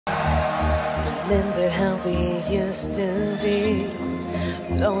remember how we used to be.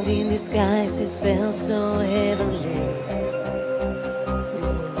 Alone in disguise, it felt so heavenly. We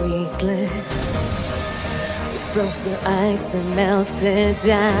were reckless. We froze the ice and melted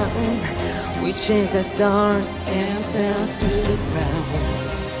down. We chased the stars and fell to the ground.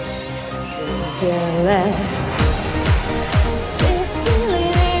 Couldn't care less. This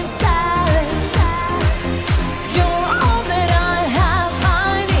feeling inside, you're all that I have.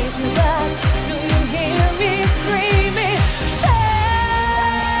 I need you back. Do you hear me screaming?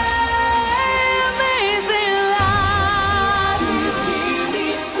 Amazing life. Do you hear me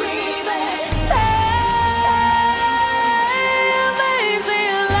screaming?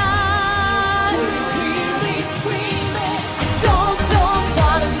 Amazing life. Do you hear me screaming? Don't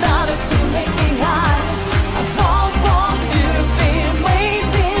want another to make me high. I want you to feel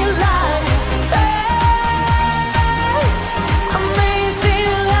amazing life.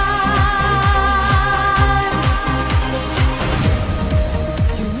 Amazing life.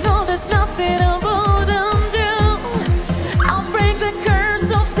 You know there's nothing I wouldn't do. I'll break the curse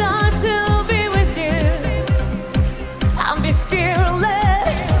of time to be with you. I'll be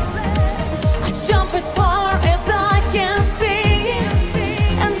fearless. I jump as far as I can see,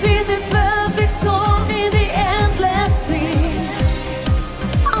 and be the perfect storm in the endless sea.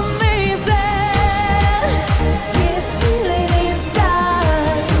 Amazing, this feeling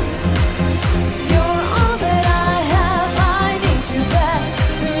inside. You're all that I have. I need you back.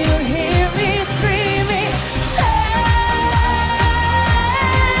 Do you hear me screaming?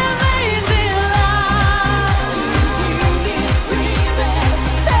 Amazing life. Do you hear me screaming?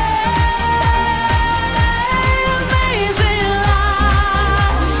 Amazing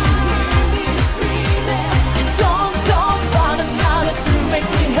life. Do you hear me screaming? I don't want another to make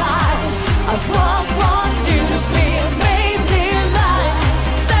me high. I want you to be amazing life.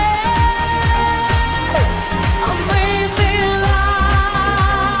 Amazing life.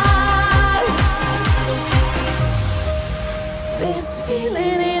 This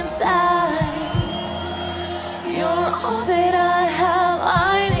feeling inside, you're all that I have.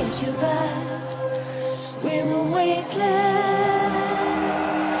 I need you back. We were weightless.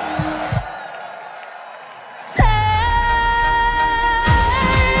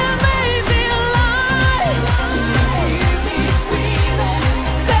 Amazing life. Do you hear me screaming?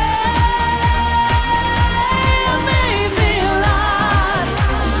 Amazing life.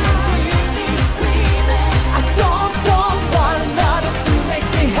 Do you hear me screaming? I don't want another to make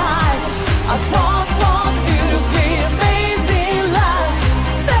me high. I want you to be amazing life.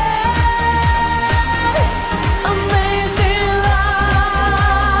 Amazing life.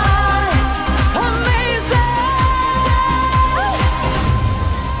 Amazing.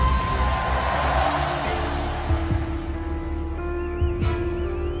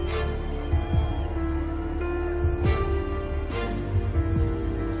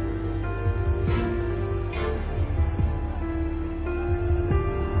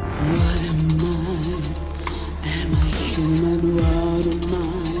 What am I? Am I human? What am I?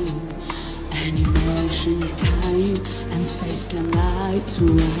 An emotion, time and space can lie to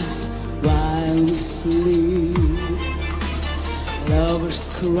us while we sleep. Lovers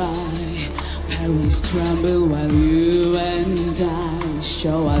cry, parents tremble while you and I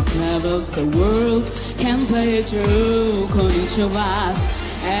show our devils the world can play a joke on each of us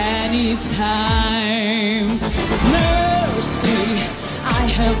anytime. Mercy, I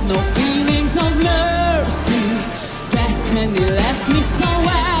have no feelings of mercy. Destiny left me so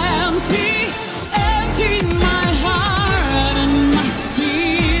empty, empty in my heart and my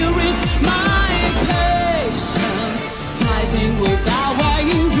spirit, my patience, fighting with our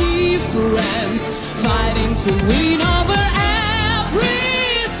indifference, fighting to win over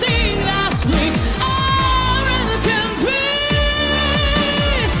everything that we are and can be.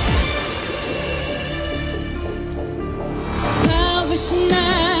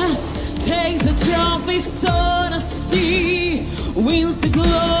 Selfishness takes the trophy, so honesty wins the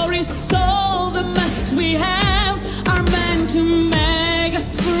glory. So the best we have are meant to make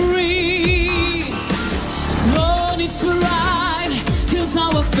us free. No need pride kills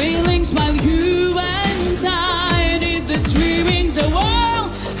our feelings while you and I did the dreaming. The world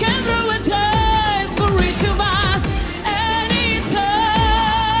can throw a dice for each of us anytime.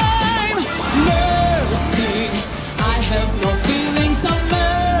 Mercy, I have no feelings of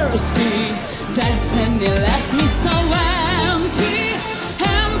mercy. Destiny left me so empty,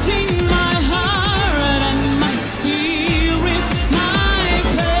 empty in my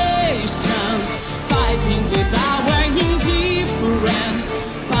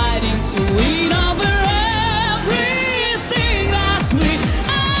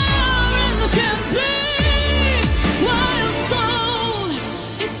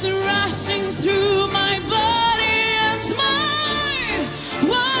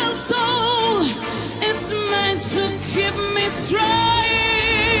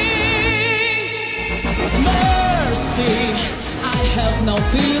Mercy, I have no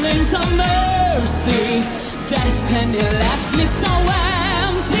feelings of mercy. Destiny left me so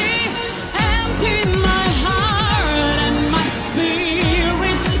empty, empty in my heart and my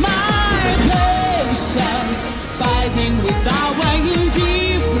spirit, my patience, fighting with our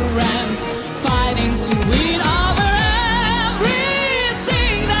indifference, fighting to win over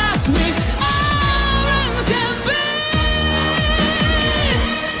everything that we are and can be.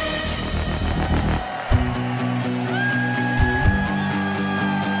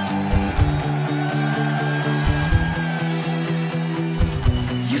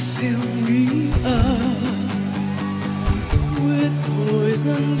 You fill me up with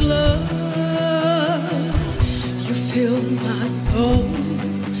poison love. You fill my soul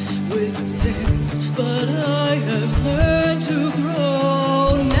with sins, but I have learned to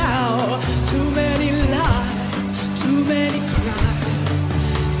grow now. Too many lies, too many cries.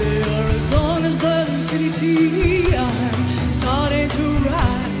 They are as long as the infinity. I'm starting to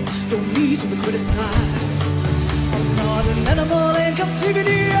rise. Don't need to be criticized. I'm not an animal in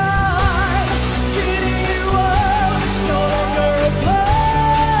captivity. I'm skinning you out, no longer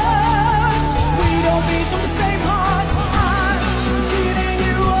apart. We don't beat from the same heart. I'm skinning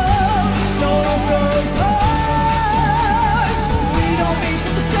you out, no longer apart. We don't beat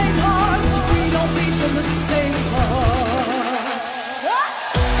from the same heart. We don't beat from the same heart.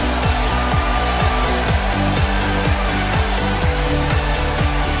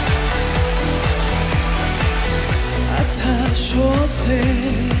 אתה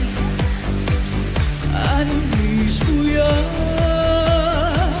שותק, אני שבויה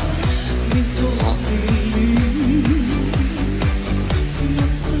מתוך מילים,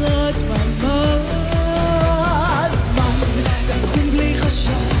 נוצרה דממה. זמן לקום בלי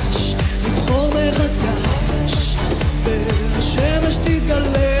חשש, לבחור מחדש, והשמש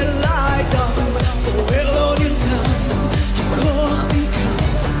תתגלה אליי. דם בוער לא נרדם, הכוח בי כאן,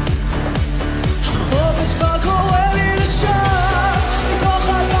 החופש כבר קורא לי לשם, מתוך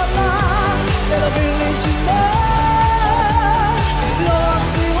הדממה, לדבר לנשימה. לא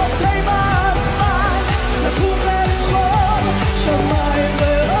אחזיר עוד פני מהזמן, לקום ולבחור שמיים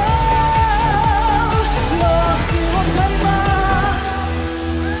ואור. לא אחזיר עוד פני מה.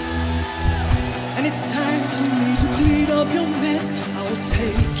 And it's time for me to clean up your mess. I'll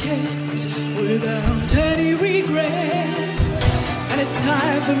take it without any regrets. And it's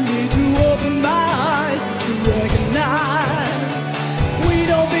time for me to open my eyes and to recognize we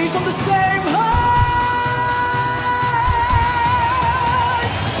don't beat from the same heart.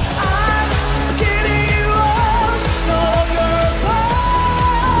 I'm skinning you out, no longer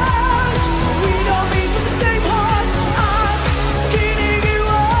apart. We don't beat from the same heart. I'm skinning you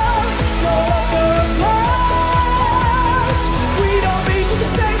out, no longer apart. We don't beat from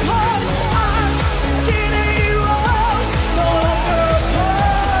the same heart. I'm skinning you out, no longer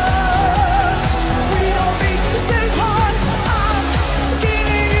apart. We don't beat from the same heart. I'm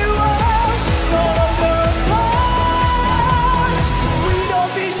skinning you out, no longer apart. We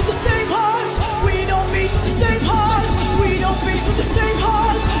don't beat from the same heart. We don't beat from the same heart. We don't beat from the same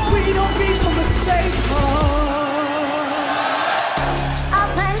heart. We don't beat from the same heart.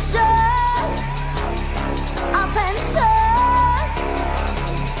 Attention, attention.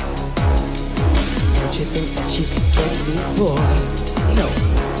 Don't you think that you can get me, boy? No,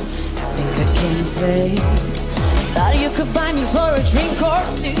 think I can play. Thought you could buy me for a drink or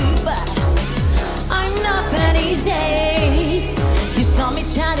two, but I'm not that easy. You saw me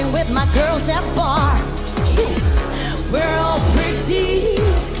chatting with my girls at bar. True, we're all pretty.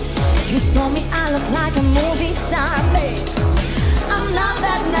 You told me I look like a movie star, babe. I'm not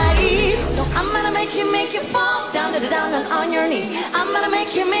that naive, so I'm gonna make you fall down, down, down, down on your knees. I'm gonna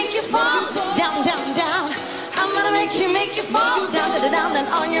make you fall down, down, down. I'm gonna make you fall down, down, down, down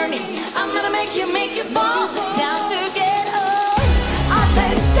on your knees. I'm gonna make you fall down to get up.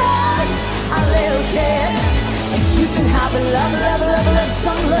 Attention, a little kid, and you can have a love, love, love, love,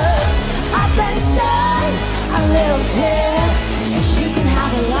 some love. Attention, a little kid, and you can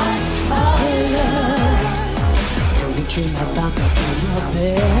have a lot of love. You dream about me in your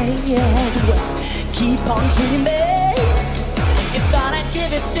bed. Well, keep on dreaming. You thought I'd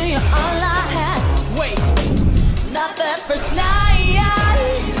give it to you all I had. Wait, not that first night.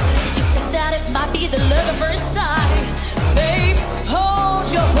 You said that it might be the love at first sight. Babe, hold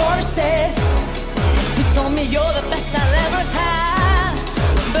your horses. You told me you're the best I'll ever have,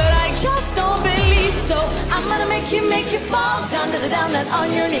 but I just don't believe so. I'm gonna make you fall down, down, down, down on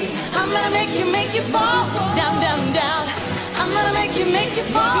your knees. I'm gonna make you fall down, down, down. I'm gonna make you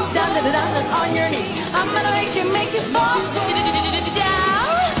fall down, down, down, down on your knees. I'm gonna make you fall down.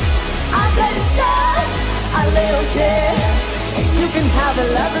 Attention, care. And you can have a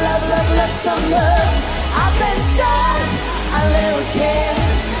love, love, love, love, some love. Attention, a little care.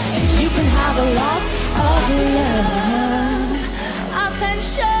 And you can have a loss of love.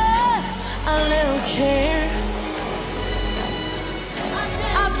 Attention, a little care.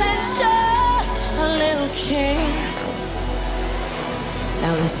 Attention, a little care.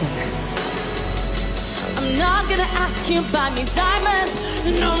 Now listen, I'm not gonna ask you to buy me diamonds.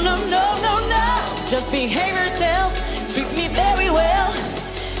 No, no, no, no, no. Just behave yourself, treat me very well.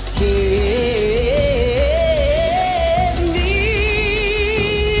 Give me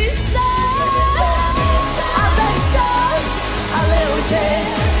some attention, a little care.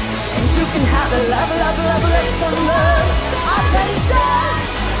 And you can have a love, love, love, love, some love. Attention,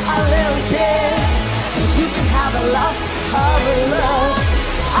 a little care. And you can have a loss of love.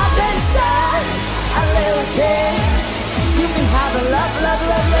 Attention, a little care. You can have a love, love,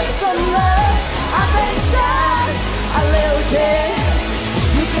 love, love, some love. Attention, a little care.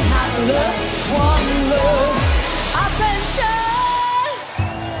 You can have a love, one love. Attention.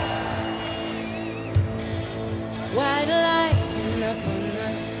 White lighting up on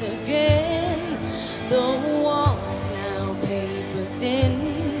us again. The walls now paper thin,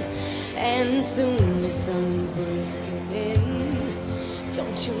 and soon the sun's breaking in.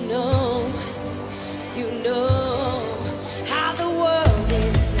 Don't you know, you know how the world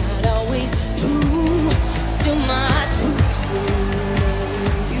is not always true. Still my truth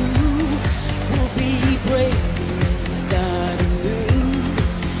will you will be brave and start anew.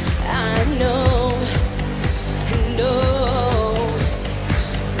 I know, I know.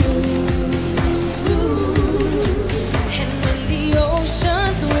 Ooh. And when the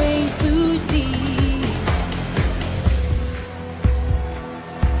ocean's way too deep,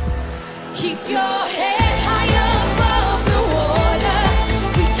 keep your head high above the water.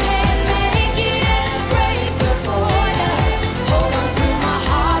 We can make it and break the border. Hold on to my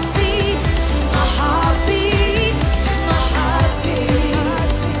heartbeat, my heartbeat, my heartbeat.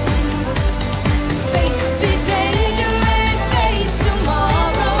 Face the danger and face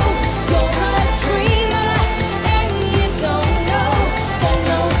tomorrow. You're a dreamer and you don't know that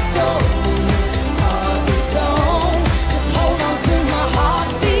no storm of its own. Just hold on to my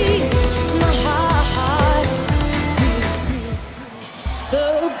heartbeat, my heart. The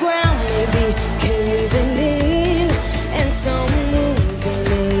ground may be caving in, and some moves they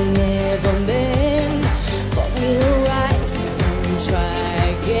may never mend, but we'll rise and try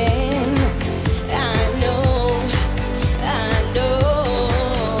again. I know, I know.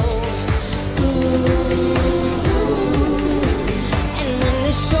 Ooh. And when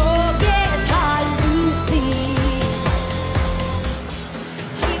the shore gets hard to see,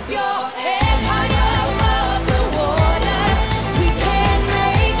 keep your head high above the water. We can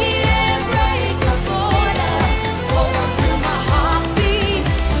make it and break the border. Hold on to my heartbeat,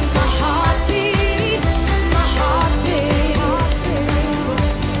 my heartbeat, my heartbeat.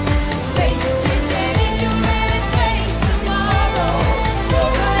 Face the danger and face tomorrow.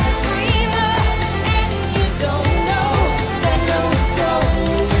 You're a dreamer and you don't know that no storm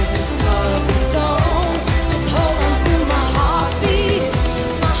of its own. Just hold on to my heartbeat,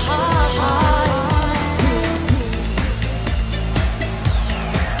 my heart.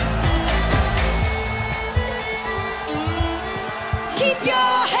 Keep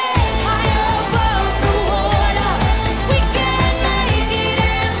your head high above the water. We can make it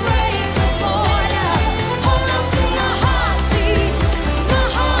and break the border. Hold on to my heartbeat, my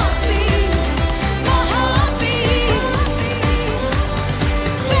heartbeat, my heartbeat.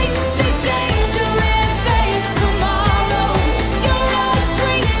 Face the danger and face tomorrow. You're a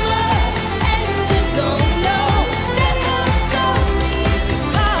dreamer and you don't know that the story is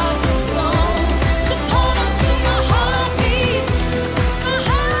about to slow. Just hold on to my heartbeat, my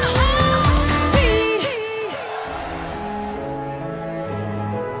heartbeat.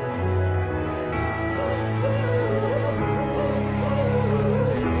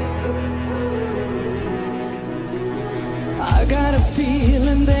 I got a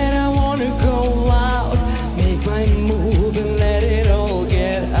feeling that I wanna go out, make my move and let it all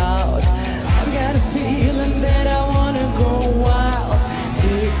get out. I've got a feeling that I wanna go wild.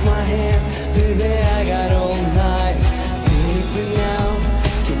 Take my hand, baby, I got all night. Take me now,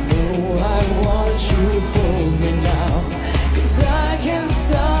 you know I want you, hold me now. 'Cause I can't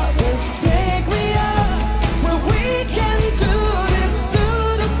stop, but take me up where we can do this to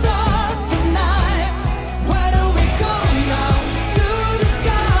the stars tonight. Why don't we go now to the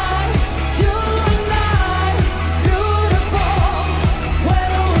sky? You and I, beautiful. Why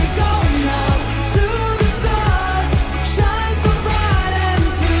don't we go now to the stars? Shine so bright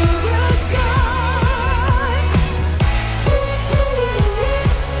into the sky.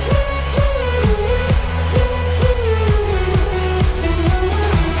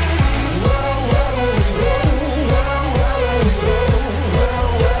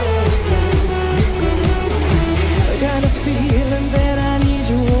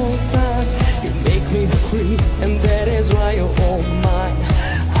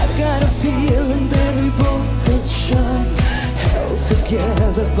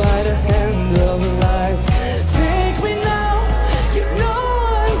 held by the hand of life. Take me now, you know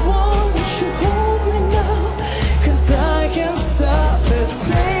I want you. Hold me now, 'cause I can't stop it.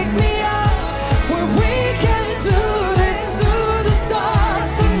 Take me out where we can do this to the stars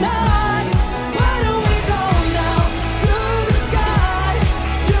tonight. Why don't we go now to the sky?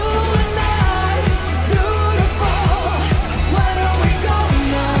 You and I, beautiful. Why don't we go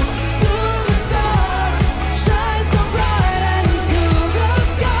now to the stars? Shine so bright and into the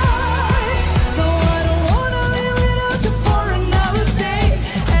sky. No, I don't wanna live without you for another day.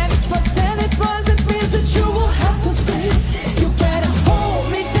 And if I send it once, it means that you will have to stay. You better hold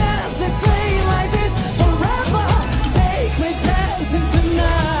me, dance me, sway like this forever. Take me dancing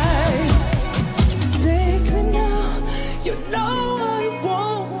tonight. Take me now, you know I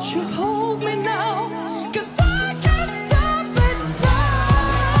want you. Hold me now, 'cause I can't stop it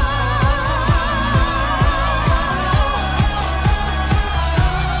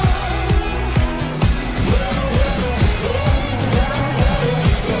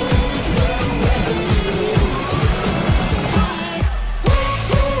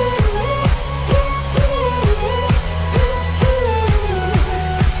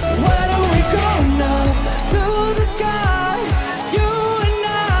Why don't we go now to the sky? You and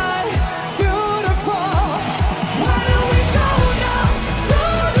I, beautiful. Why don't we go now to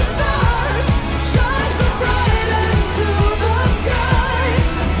the stars? Shine so bright into the sky.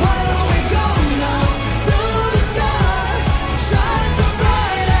 Why don't we go now to the stars? Shine so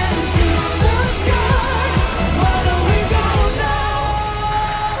bright into the sky. Why don't we go now?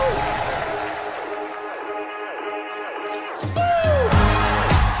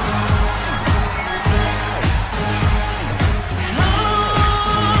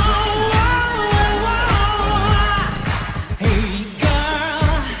 Hey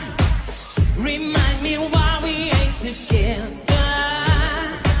girl, remind me why we ain't together.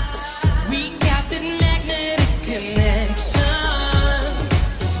 We got that magnetic connection,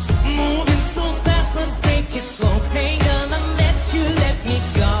 moving so fast. Let's take it slow. Ain't gonna let you let me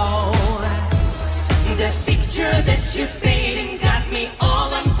go. That picture that you're painting got me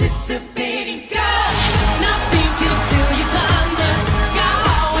all anticipating. Girl, nothing can steal your thunder. Sky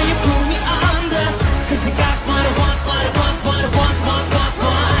high when you pull me under. 'Cause you got what I want, what I want, what I want,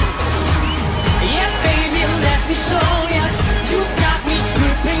 want. Yeah, baby, let me show ya. You've got me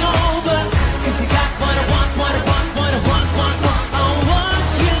tripping over. 'Cause you got what I want, what I want, what I want, want. I want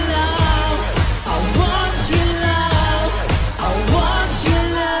your love. I want your love. I want your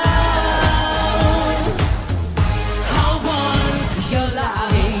love. I want your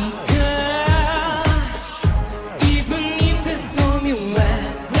love. Hey girl, even if there's stormy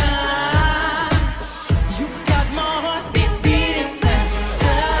weather, you've got my heart beating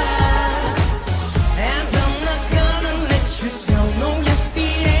faster. And I'm not gonna let you down. No, your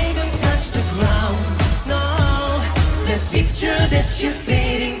feet ain't gonna touch the ground. No, the picture that you're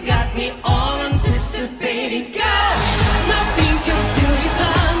painting got me all anticipating. Girl, nothing can steal your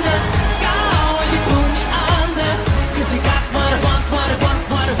thunder. Sky high when you pull me under. 'Cause you got what I want, what I want,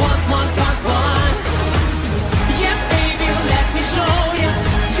 what I want, want. Yeah, baby, let me show ya.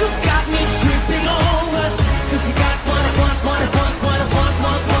 You've got me tripping over. 'Cause you got what I want, what I want, what I want,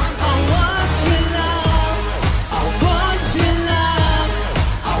 want. I want your love. I want your love.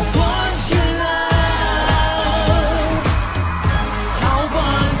 I want your love. I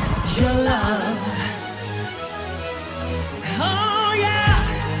want your love. Oh yeah,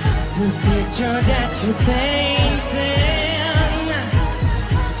 the picture that you're painting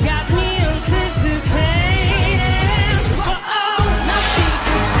got me anticipating. Oh, nothing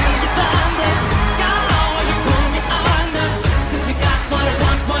can steal your thunder. Sky high when you pull me under. 'Cause you got what I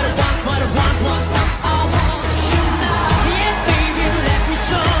want, what I want, what I want, want. I want your love. Yeah, baby, let me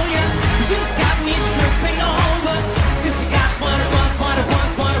show ya. You've got me tripping over. 'Cause you got what I want, what I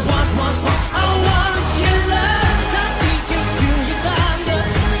want, what I want, want. I want your love. Nothing can steal your thunder.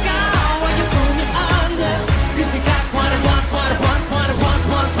 Sky high when you pull me under. 'Cause you got what I want, what I want,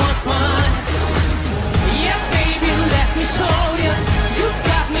 what I want, want. Yeah, baby, let me show ya. You've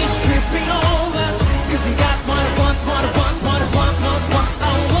got me tripping over. 'Cause you got what I want, what I want, what I want, want.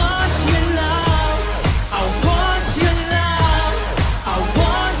 I want your love. I want your love. I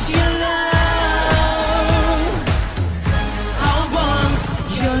want your love. I want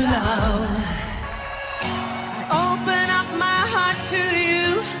your love. Open up my heart to you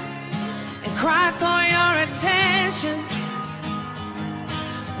and cry for your attention.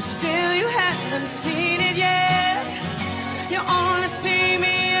 But still you haven't seen it yet. You only see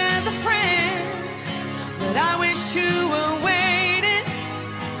me as a friend. But I wish you were waiting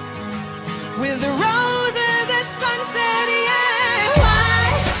with the roses at sunset, yeah. Why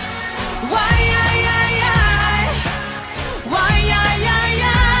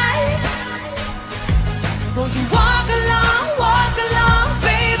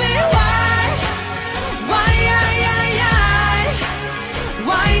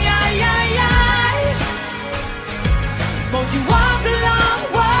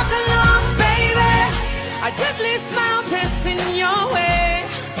smile pressing your way.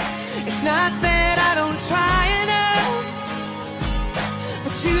 It's not that I don't try enough,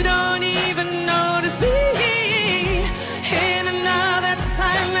 but you don't even notice me. In another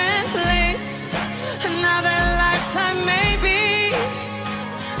time and place, another lifetime maybe,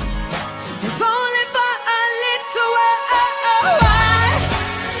 if only for a little while.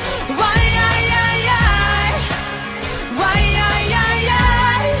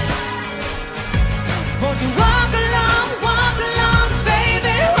 Won't you walk along,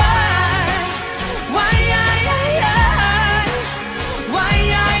 baby? Why,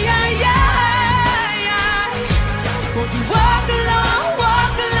 won't you walk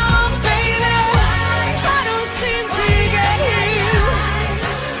along, baby? I don't seem to get you,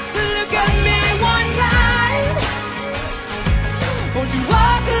 so look at me one time. Won't you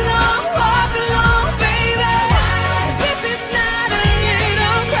walk along, baby? This is not a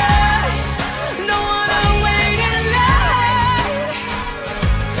little crush, no one to wait in line.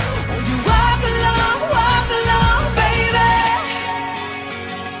 Won't you walk along, baby?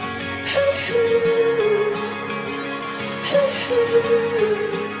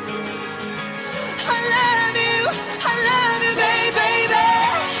 I love you, baby.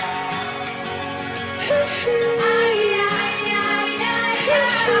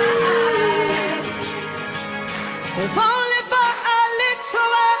 If only for a little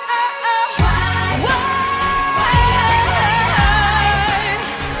while. Walk along,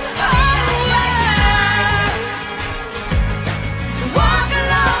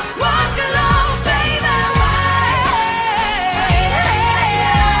 baby.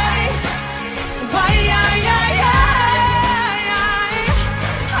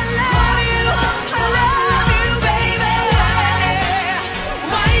 I love you, baby.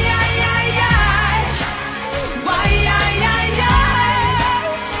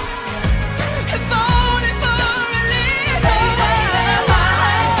 If only for a little while.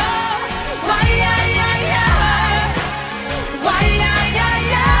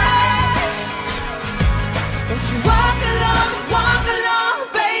 Won't you walk along,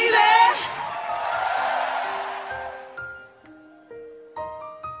 baby?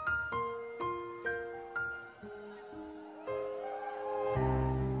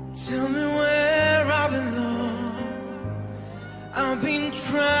 Tell me where I belong. I've been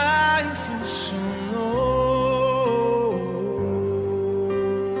trying for so long.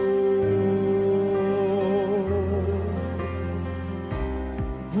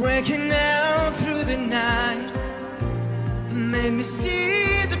 Breaking out through the night made me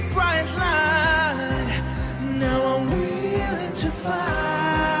see the bright light. Now I'm willing to fight,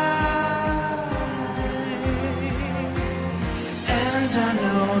 and I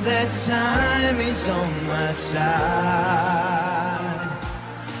know that time is on my side.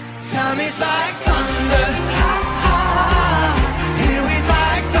 Time is like thunder, ha ha. Hear it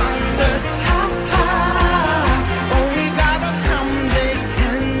like thunder, ha ha. Only got us some days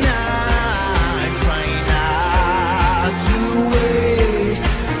and nights, trying not to waste.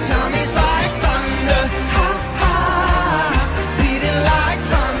 Time is like thunder, ha ha. Beating like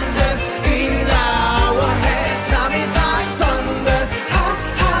thunder in our heads. Time is like thunder, ha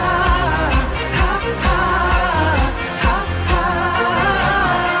ha, ha ha, ha ha.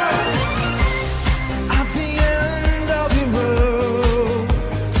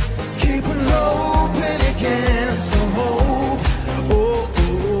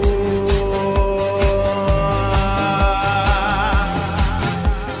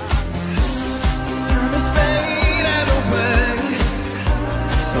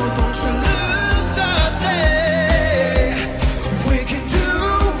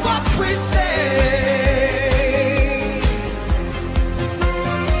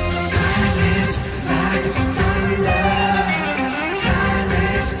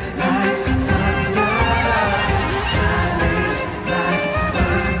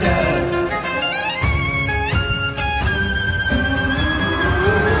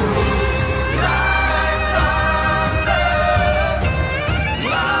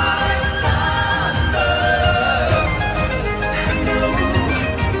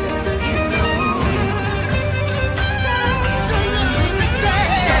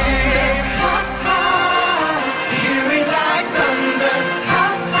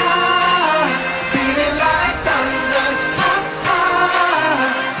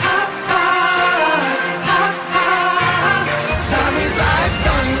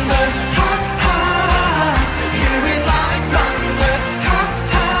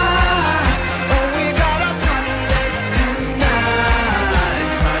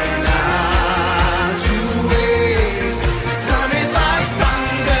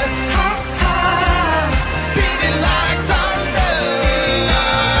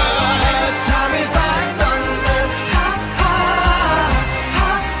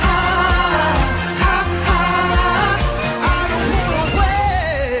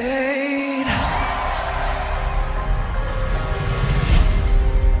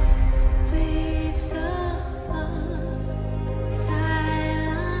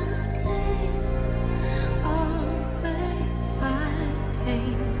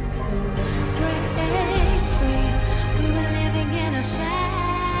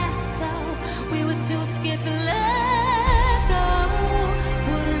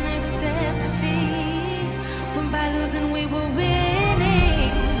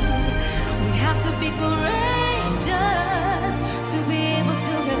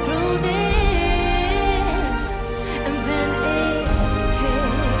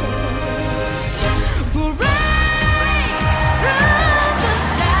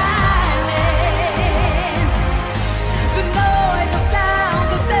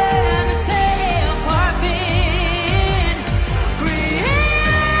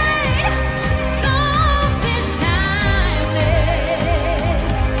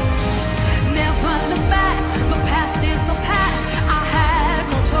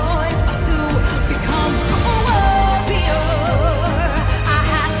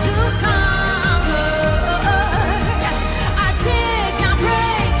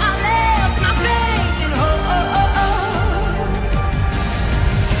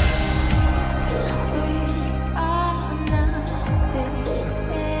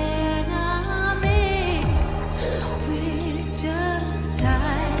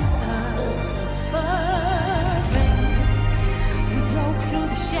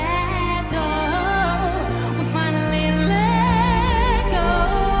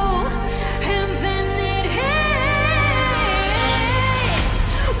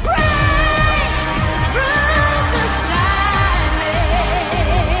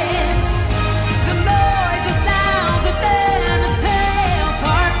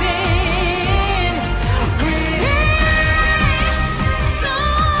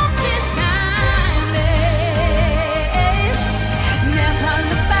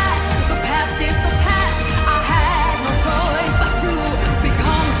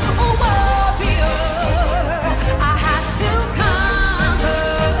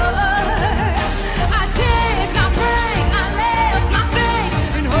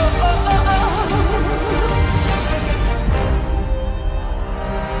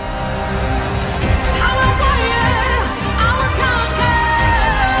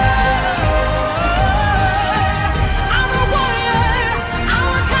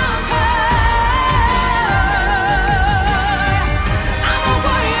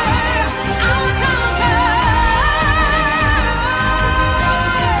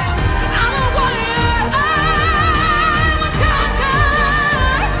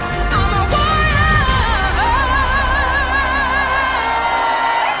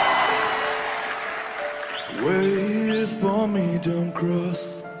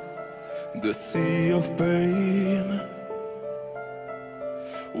 across the sea of pain.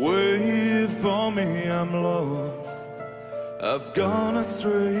 Wait for me, I'm lost, I've gone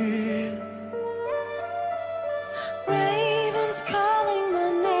astray. Ravens calling my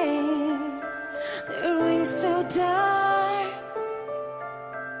name, their wings so dark.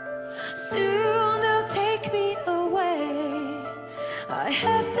 Soon they'll take me away, I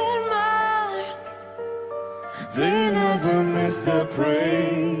have their mark. They never miss their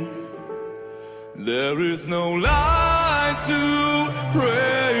prey. There is no light to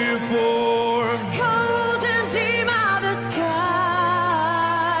pray for. Cold and dim are the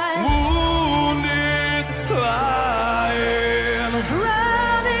skies, Wounded, lying,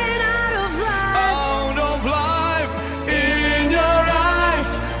 running out of life. out of life. In your eyes,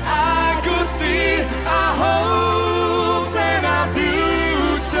 I could see our hopes and our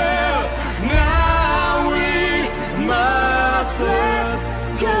future. Now we must let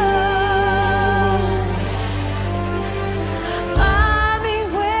Go. Find me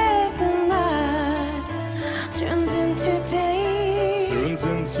where the night turns into day. turns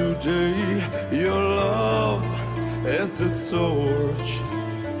into day. Your love as a torch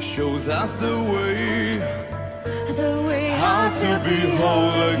shows us the way, The way how to be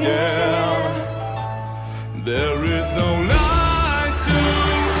whole again. There is no light to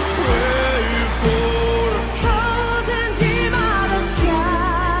pray for. cold and dim are the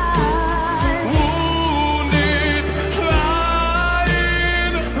skies, Wounded,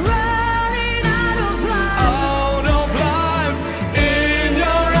 lying, running out of life. out of life. In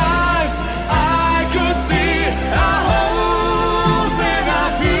your eyes, I could see our hopes and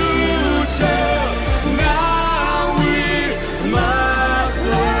our future. Now we must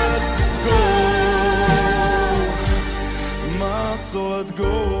let go. Must let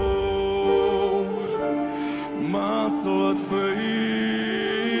go. Must let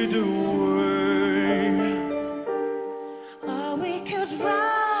fade away. Or we could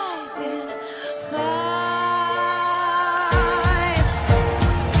rise and fight.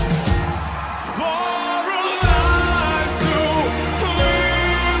 For a life to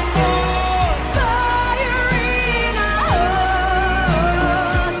live for. Fire in our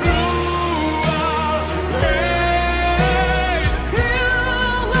hearts, Through our pain,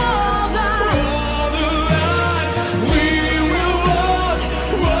 through all life. all the life we will walk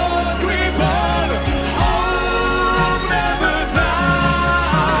we burn. Hope never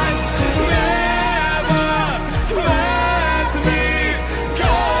dies. Never let me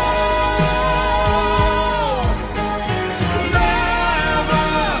go. Never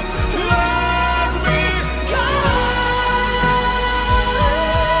let me go.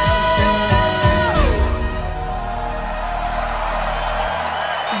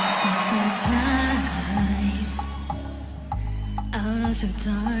 One step at a time, out of the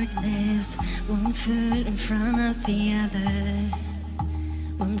darkness, one foot in front of the other.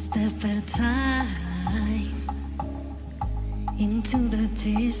 One step at a time, into the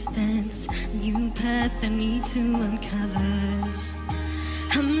distance, new path I need to uncover.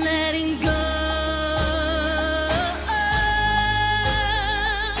 I'm letting go.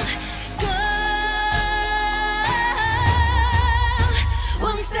 Go.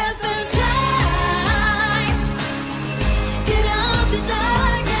 One step at a time, get out of the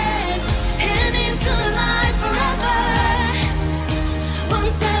darkness and into the light forever. One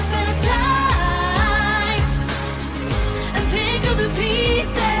step at a time, and pick up the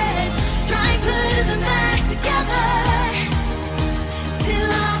pieces, try putting them back together till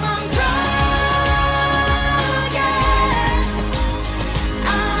I'm unbroken.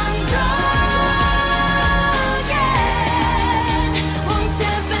 Unbroken. One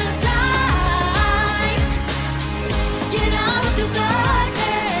step at a time, get out of the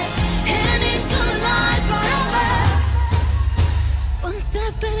darkness and into the light forever. One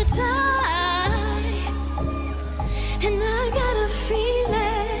step at a time, and I got a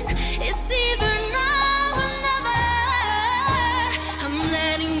feeling it's either now or never. I'm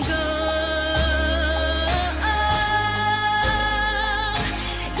letting go.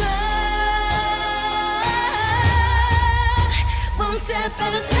 Go. One step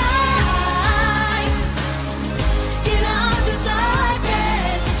at a time, get out of the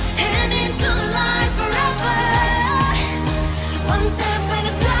darkness and into the light forever. One step at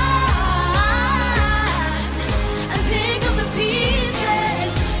a time, and pick up the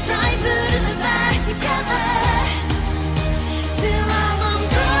pieces, try putting them back together till I'm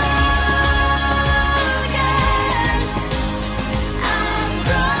unbroken.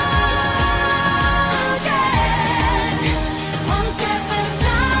 Unbroken. One step at a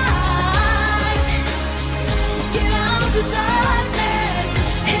time.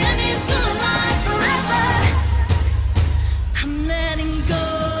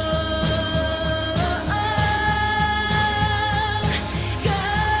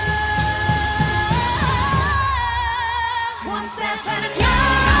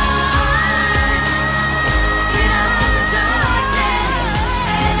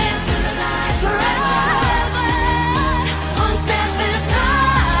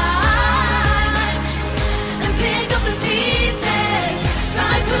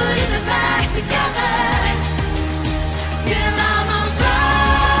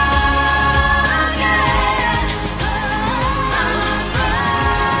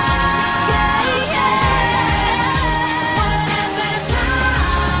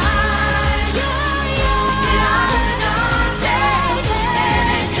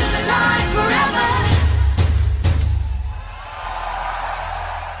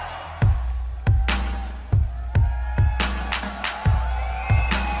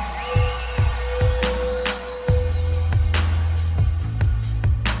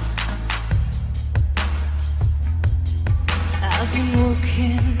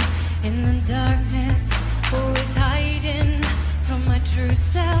 walking in the darkness, always hiding from my true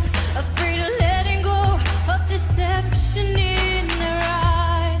self, afraid of letting go of deception in their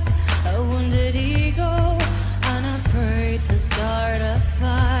eyes. A wounded ego, unafraid to start a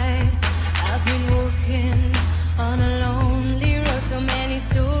fight. I've been walking on a lonely road, so many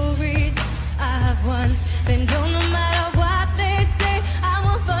stories I have once been told. No matter what they say, I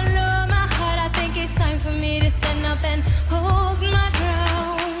won't follow my heart. I think it's time for me to stand up and hold my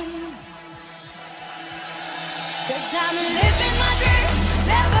ground. 'Cause I'm living my dreams,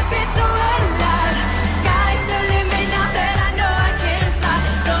 never been so alive. Sky's the limit now that I know I can fly.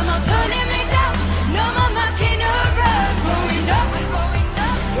 No more pulling me down, no more mucking around. Growing up,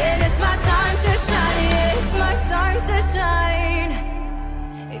 yeah, it's my time to shine. Yeah, it's my time to shine.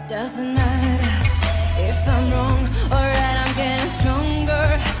 It doesn't matter if I'm wrong or right, I'm getting stronger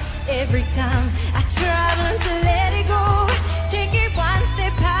every time I try to let it go. Take it one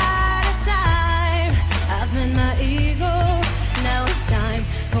step at a time. I've met my ego, now it's time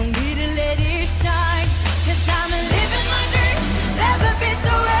for me to let it shine. 'Cause I'm living my dreams, never been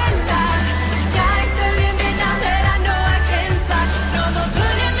so alive. Sky's the limit now that I know I can fly. No more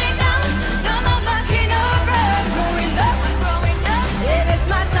pulling me down, no more mucking around. Growing up, it is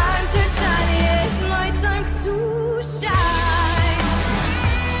my time to shine. Yeah, it's my time to shine.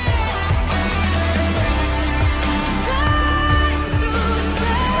 Time to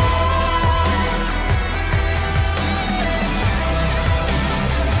shine.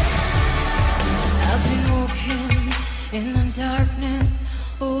 I've been walking in the darkness,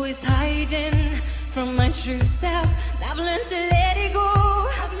 always hiding from my true self. I've learned to let it go.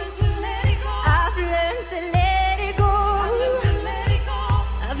 I've learned to let it go. I've learned to let it go.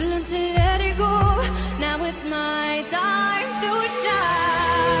 I've learned to let it go. Now it's my time to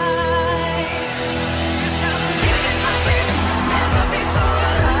shine. 'Cause I'm living my dreams, never been so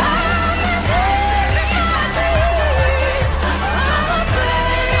alive. Living my dreams, I'm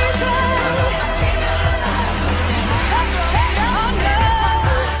afraid of. Oh no, it's my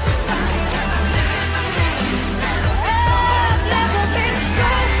time to shine. 'Cause I'm living my dreams, I've never been so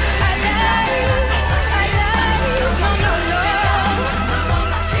alive. No, no, no.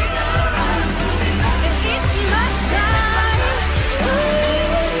 It's my time.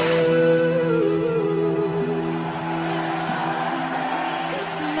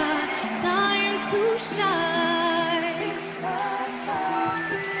 It's my time to shine.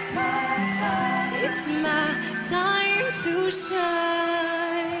 It's my time to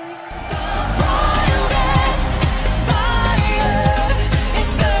shine. Wildest fire,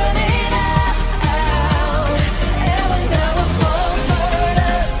 it's burning out. And we never fall, turn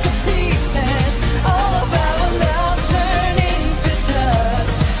us to pieces. All of our love turning to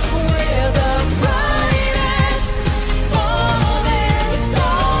dust. We're the brightest falling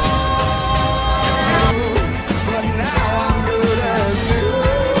star. But now I'm good as new.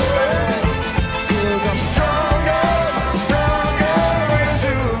 'Cause I'm stronger with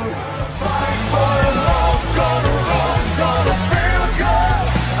you. Fight for love, gonna run, gonna feel good.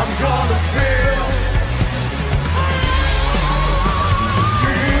 I'm gonna feel it.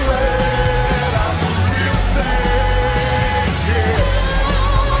 I'm the real thing, yeah.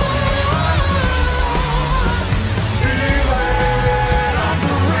 Feel it, I'm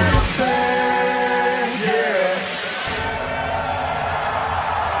the real thing, yeah.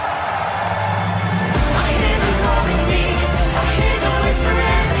 I hear them calling me, I hear them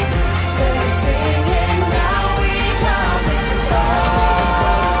whispering. They're singing, now we coming home.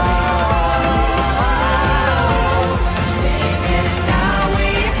 Singing, now we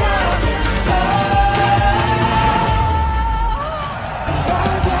coming home.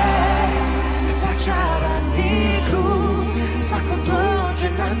 Začaraniku, svako dođe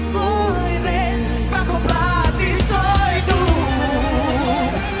na svoj red, svako plati svoj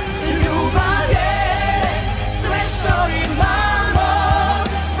dug. Ljubav je sve što imamo,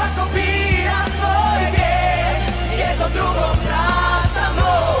 svako bira svoj grijeh, jedno drugom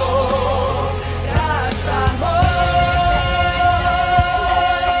praštamo, praštamo.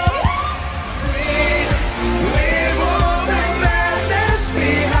 Leave all the madness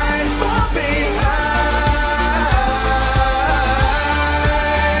behind, for behind.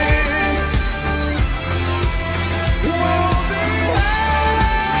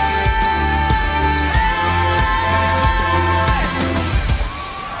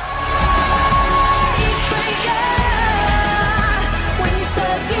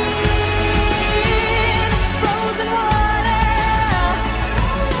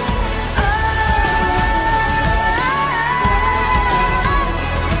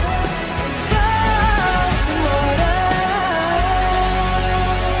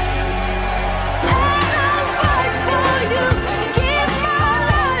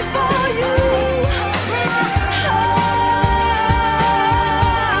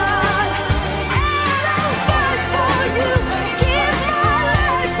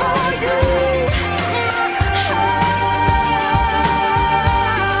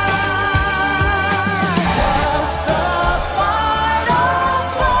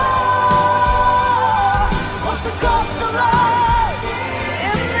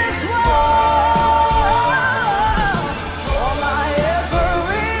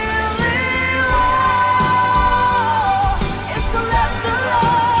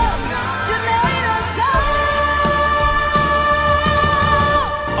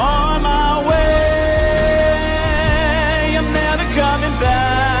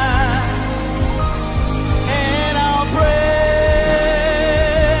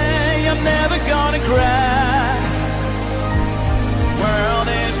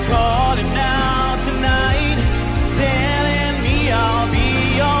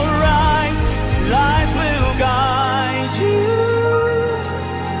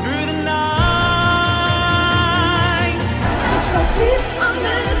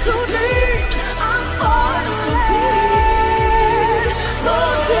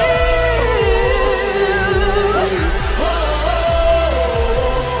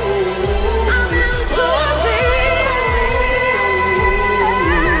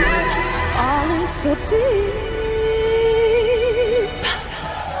 so deep.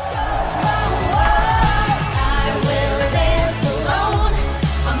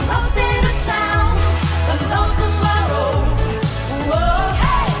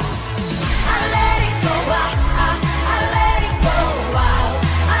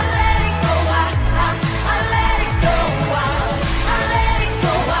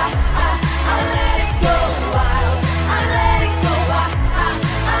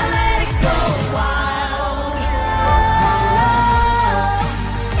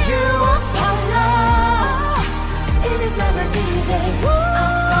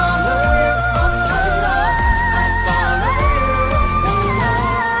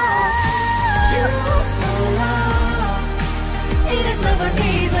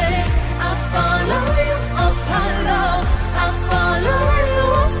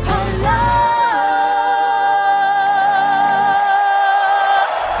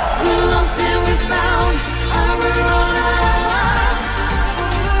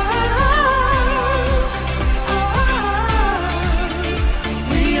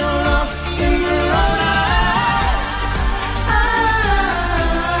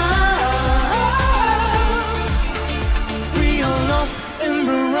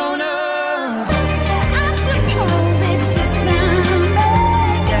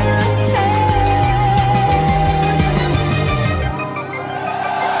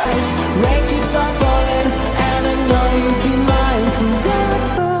 Rain keeps on falling, and I know you'll be mine forever.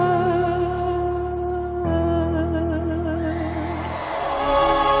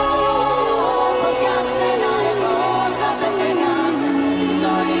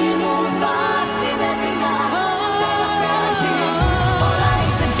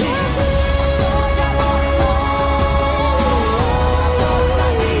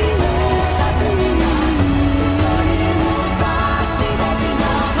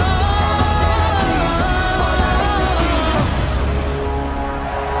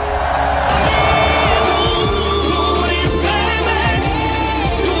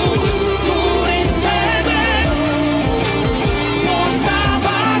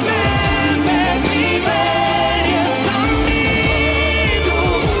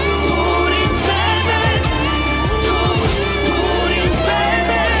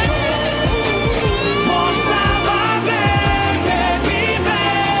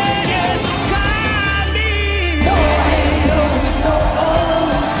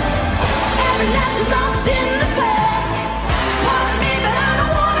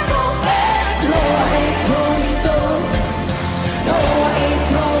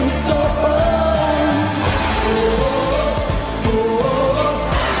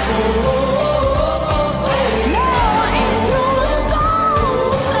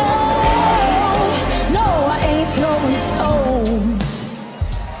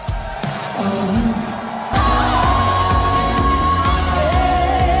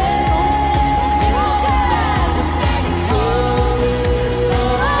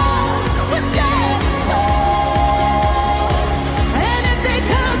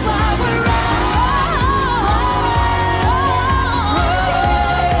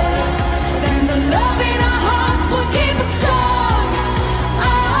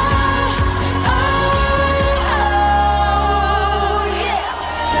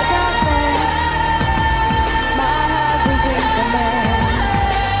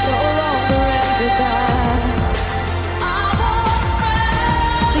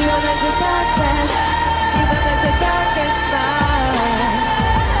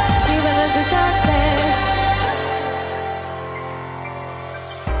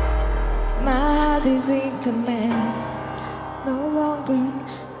 This in command, no longer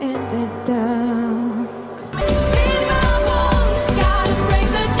in the dark. In my bones, gotta break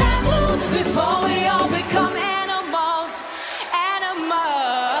the taboo before we all become animals, animals.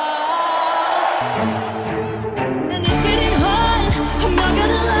 And it's getting hard, I'm not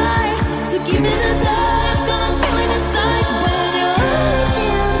gonna lie, to keep it a dark, I'm feeling inside when you're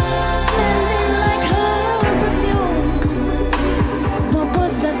again, smelling like her perfume. What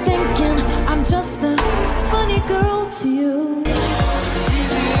was I thinking? I'm just a funny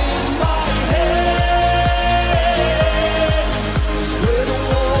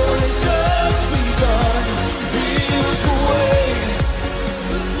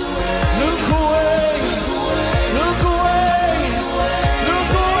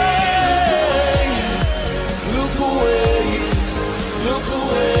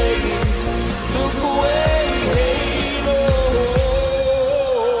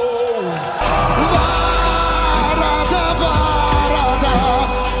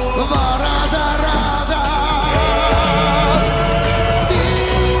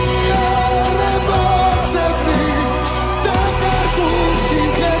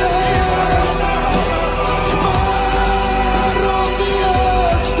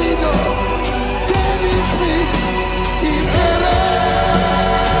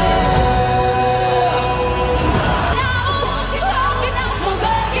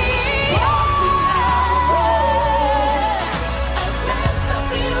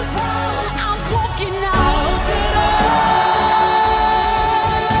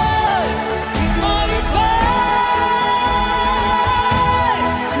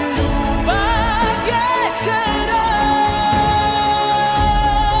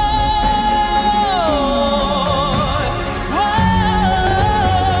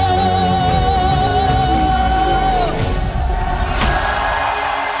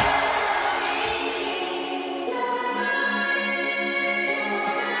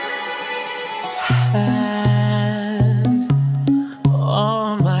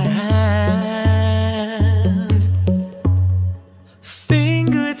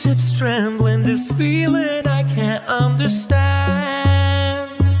feeling I can't understand.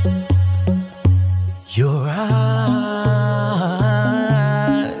 Your eyes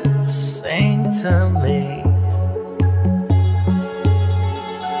sing to me,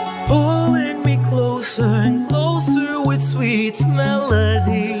 pulling me closer and closer with sweet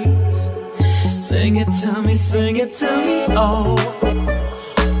melodies. Sing it to me, oh,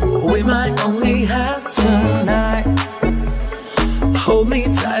 we might only have tonight. Hold me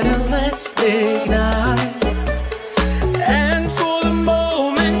tight and let's ignite. And for the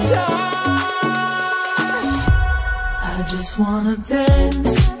moment I just wanna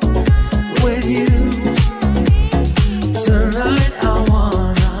dance with you. Tonight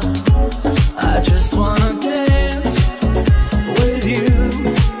I just wanna dance with you.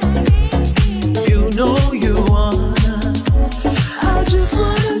 You know you wanna. I just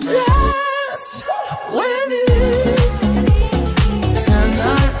wanna dance with you.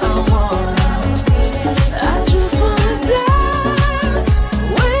 Tonight I just wanna dance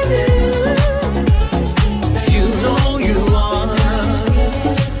with you. You know you wanna.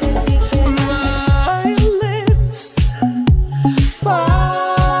 My lips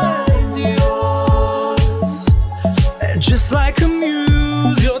find yours, and just like a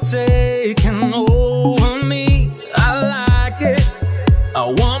muse, you're taking over me. I like it, I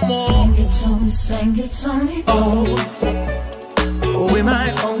want more. Sing it to me, oh, we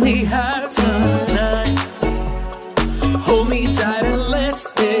might only have tonight. Hold me tight and let's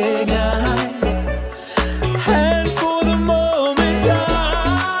ignite. And for the moment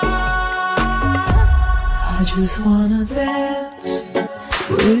I just wanna dance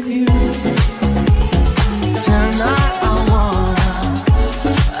with you. Tonight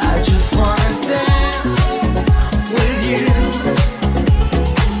I just wanna dance with you.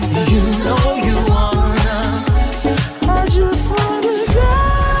 You know you wanna. I just wanna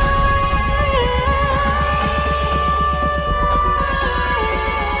dance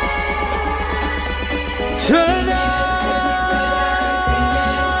tonight.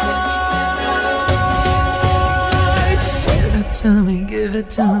 Give it to me, give it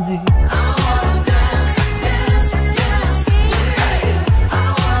to me. I wanna dance, dance, dance with you. I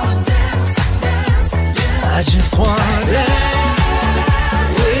wanna dance, dance, dance. I just wanna dance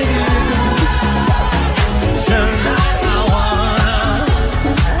with you. Tonight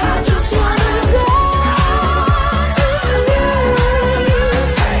I just wanna dance with you.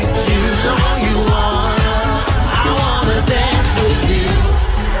 You know you wanna. I wanna dance with you.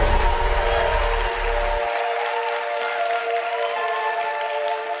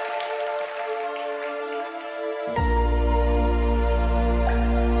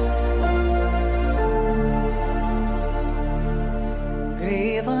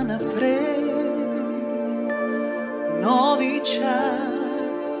 Greva naprej novi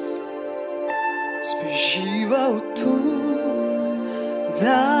čas, spiživa v tu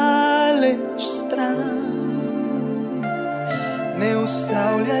daleč stran. Ne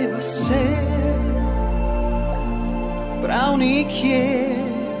ustavljaj vase, prav nikjer,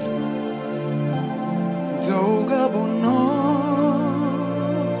 dolga bo noč.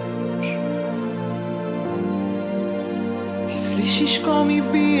 Ti slišiš, ko mi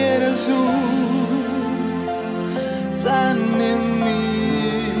bije razum, ta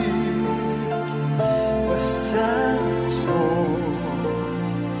nemir, ves ta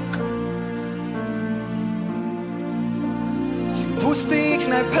zvok. In pusti jih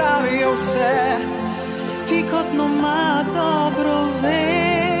naj pravijo vse, ti kot nomad dobro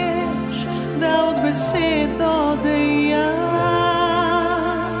veš, da od besed do dejanj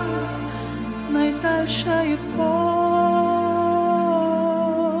najdaljša je pot.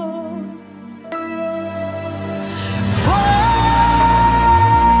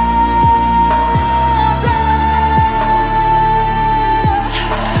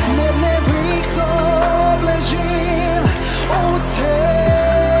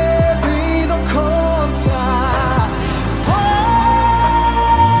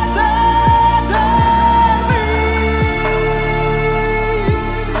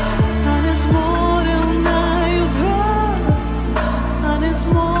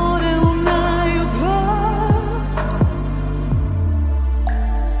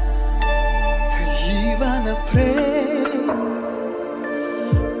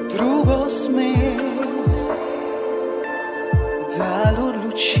 Drugo smer, dal od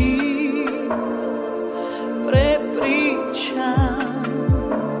luči prepričan.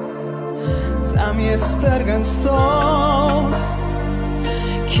 Tam je strgan stol,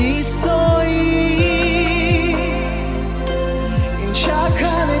 ki stoji in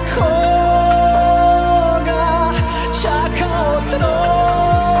čaka nekoga, čaka otroka.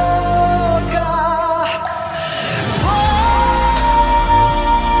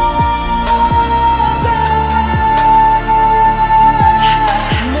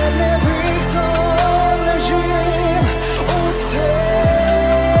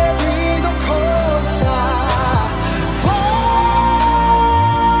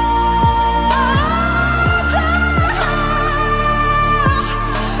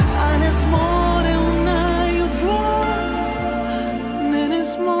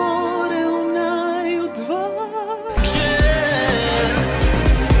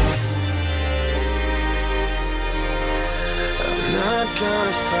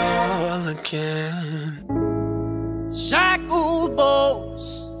 again. Shackled bows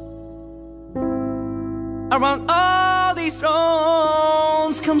around all these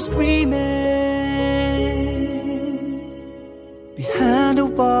thrones come screaming. Behind a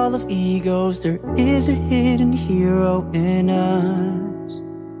wall of egos, there is a hidden hero in us,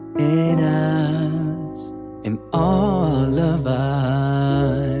 in all of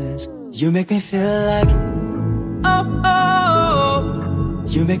us. You make me feel like, oh, oh.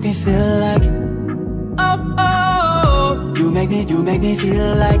 You make me feel like, oh, oh. You make me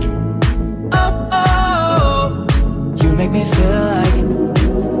feel like, oh, oh. You make me feel like,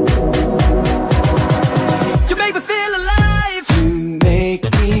 you make me feel alive. You make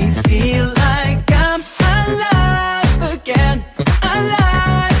me feel like I'm alive again,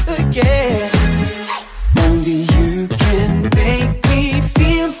 alive again. Only you can make me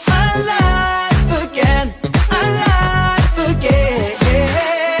feel alive again, alive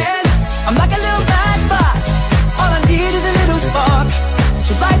again. I'm like a little matchbox, all I need is a little spark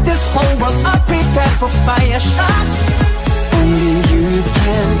to light this whole world up, prepared for fire shots. Only you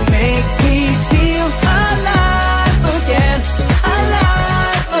can make me feel alive again,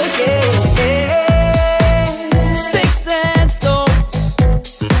 alive again. Sticks and stones,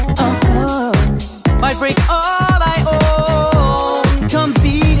 might break all I own. Come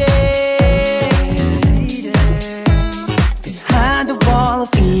beat it. Behind the wall of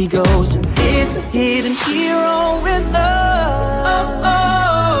egos, there is a hidden hero in us. Oh,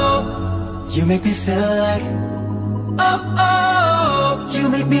 oh. You make me feel like, oh, oh. You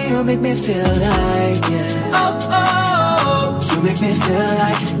make me feel like, yeah. Oh, oh. You make me feel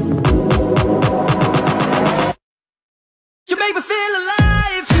like, you make me feel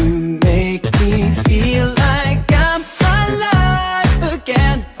alive. You make me feel like I'm alive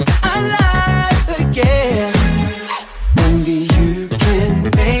again, alive again. Only you can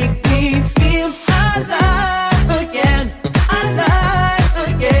make me feel alive again, alive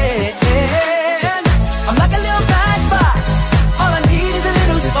again. I'm like a little matchbox, all I need is a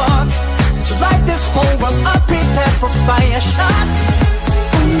little spark to light this whole world up, prepared for fire shots.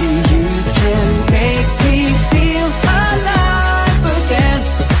 Only you can make me feel alive again.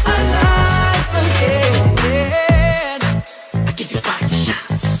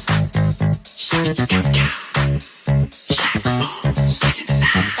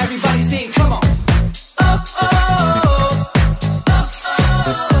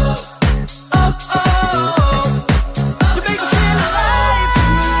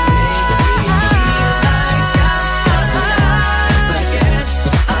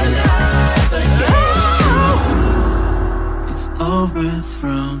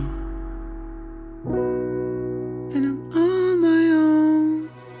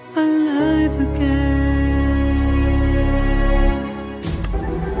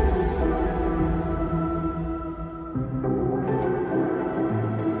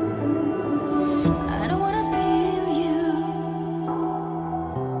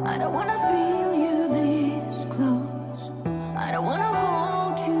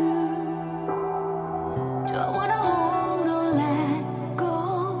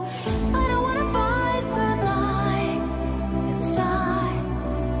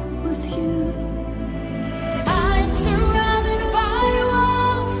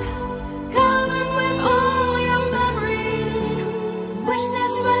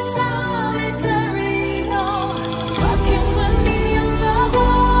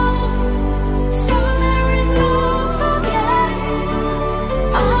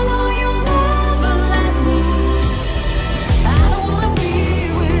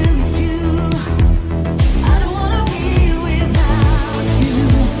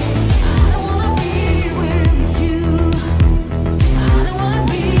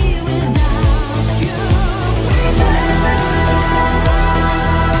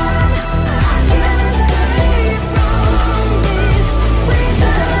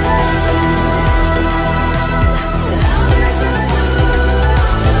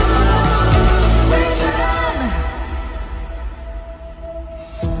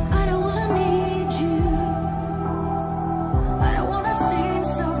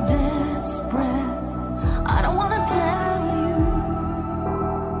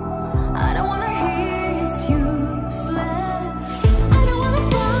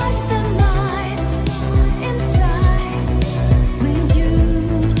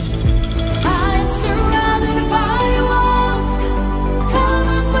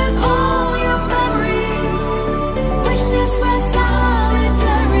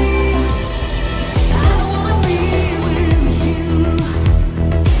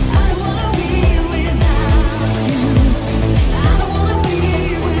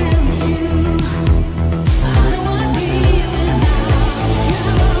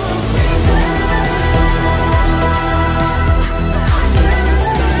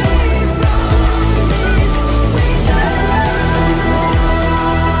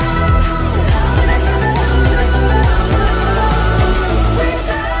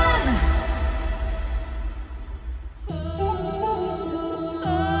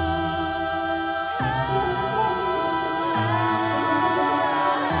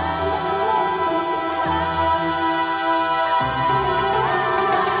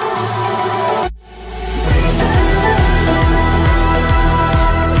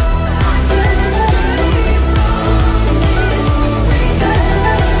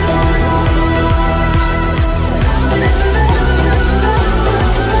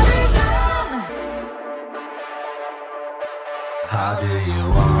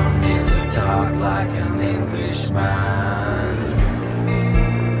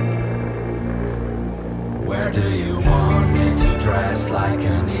 Now do you want me to dress like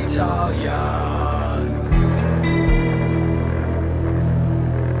an Italian?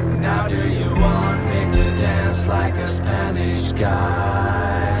 Now do you want me to dance like a Spanish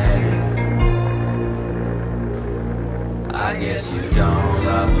guy? I guess you don't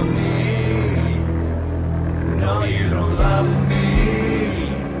love me. No, you don't love me.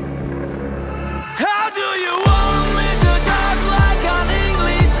 How do you want me to talk like an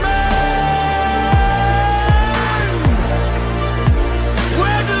Englishman?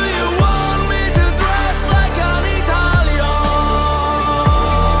 Where do you want me to dress like an Italian?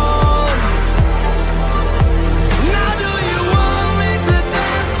 Now do you want me to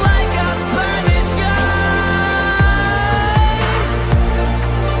dance like a Spanish guy?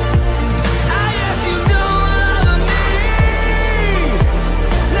 I guess you don't love me.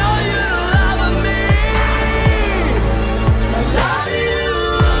 No, you don't love me. I love you.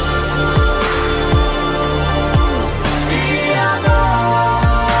 Mi amor,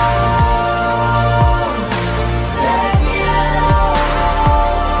 te quiero.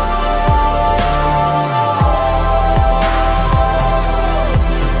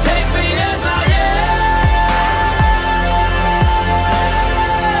 Take me as I am,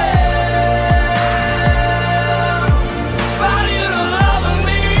 but you don't love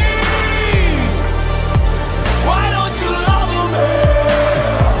me. Why don't you love me?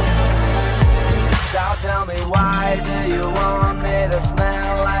 So tell me, why do you want me to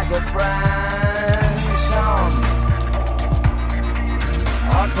smell like a French song?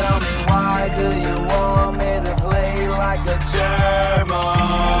 Or tell me, why do you want me to play like a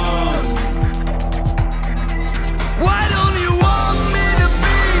German? Why don't you want me to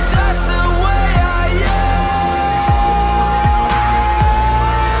be just the way I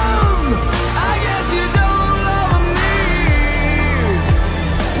am? I guess you don't love me.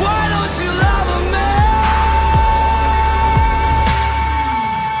 Why don't you love me?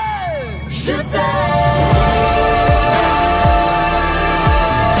 Je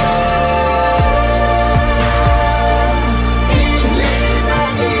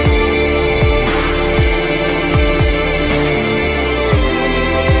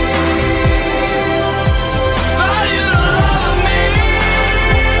But you don't love me.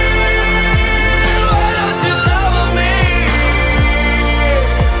 Why don't you love me?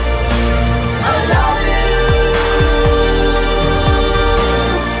 I love you.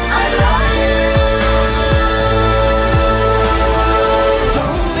 I love you.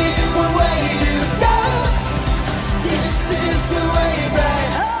 Only one way to go. This is the way back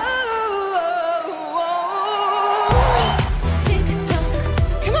home. Tick tock,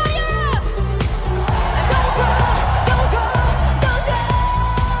 come on up! Go, go, go, go,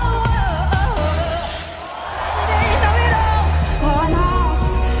 I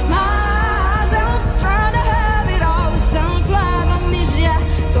lost myself trying to have it all. Sunflower amnesia.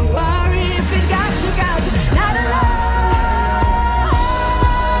 Don't worry if it got you, not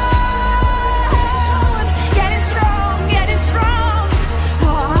alone. Getting strong, getting strong.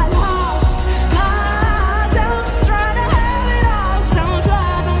 Oh, I lost myself trying to have it all.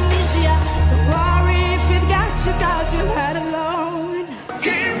 Sunflower amnesia. Don't worry if it got you, not alone.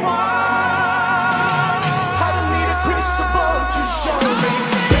 keep on. I don't need a principle to show me.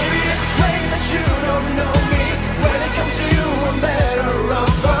 Baby, explain that you don't know me. When it comes to you, I'm better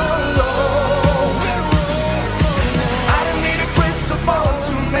off alone. I don't need a crystal ball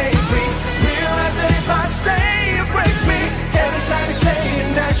to make me realize that if I stay, you break me. Every time you say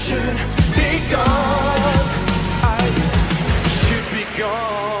and I should be gone, I should be gone.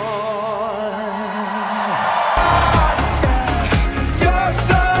 You're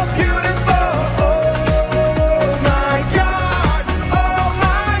so beautiful, oh my God, oh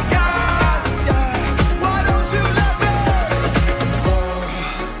my God, yeah. Why don't you love me?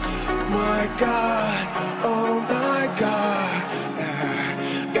 Oh my God, oh my God,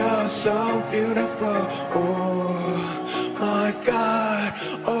 yeah. You're so beautiful, oh my God,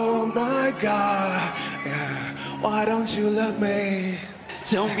 oh my God, yeah. Why don't you love me?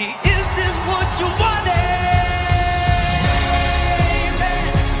 Tell me, is this what you wanted?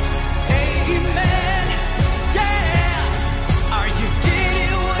 Amen. Yeah. Are you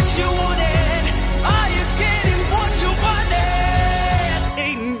getting what you wanted? Are you getting what you wanted?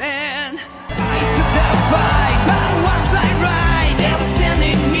 Amen. I took that fight, but once I ride, they were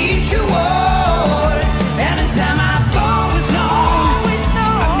sending me to war. Every time I fall, it's known.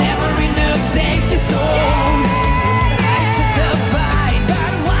 I'm never in the safety zone. I took the fight,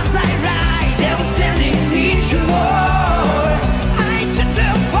 but once I ride, they were sending me to war. I took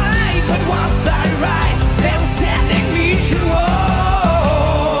the fight, but once I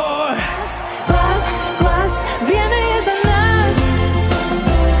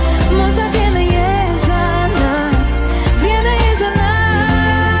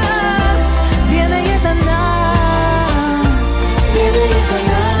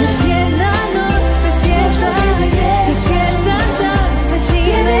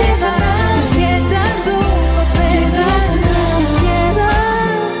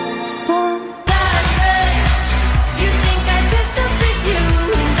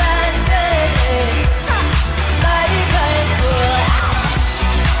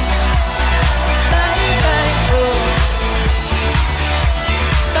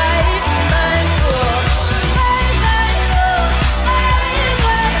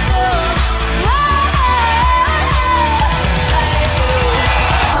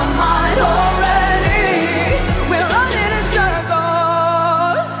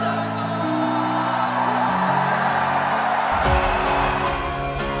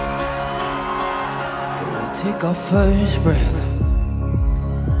take our first breath,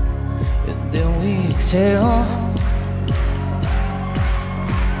 and then we exhale.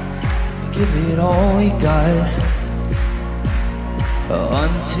 We give it all we got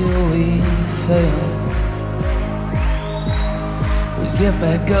until we fail. We get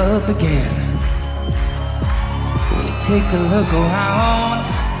back up again. We take a look around.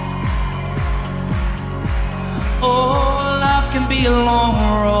 Oh, life can be a long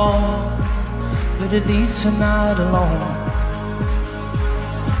road, but at least we're not alone.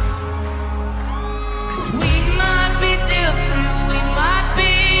 'Cause we might be different, we might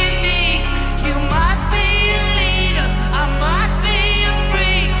be unique. You might be a leader, I might be a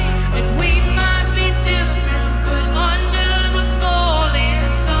freak. And we might be different, but under the falling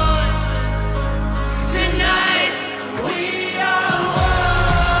sun, tonight we are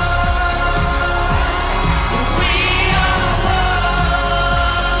one. We are one.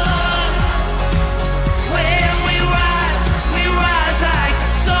 When we rise like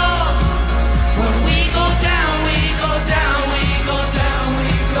a song. When we go down, we go down, we go down, we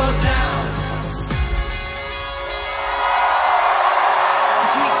go down.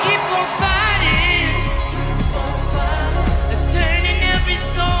 'Cause we keep on fighting, turning every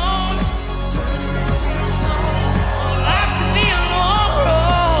stone. Oh, life can be a long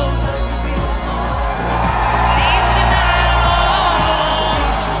road. At least you're not alone.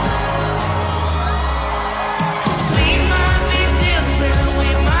 We might be different, we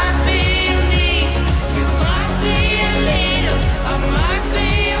might be unique. You might be a leader, I might be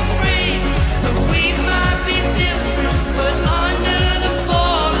a freak. But we might be different, but under the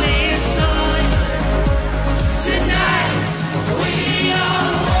falling sun, tonight we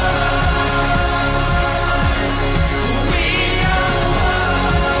are one. We are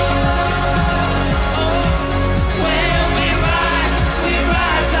one. When we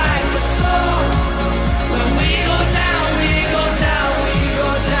rise like a song. When we go down, we go down, we go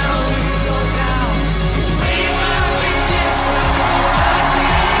down, we go down. We might be different, we might be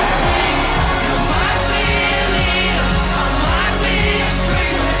unique. You might be a leader, I might be a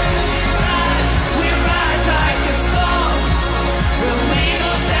freak. We rise like a song. When we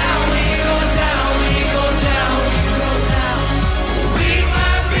go down, we go down, we go down, we go down. We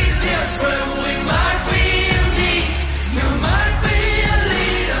might be different, we might be unique. You might be a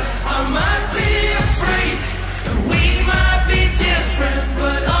leader, I might be a freak. We might be different,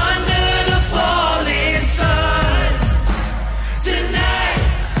 but under the falling sun, tonight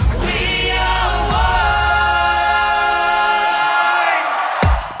we are one.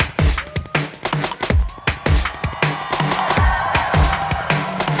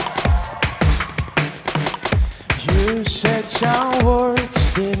 You said some words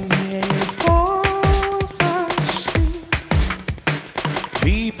that made me fall asleep.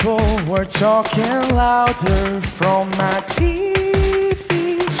 People were talking louder from my TV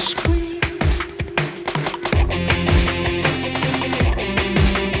screen.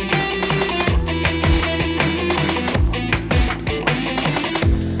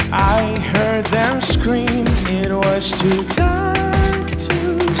 I heard them scream, it was too dark to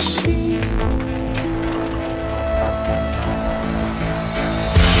see.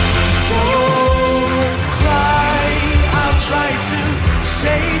 Don't cry, I'll try to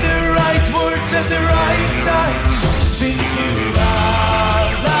say the right words at the right times. Sing you lullabies.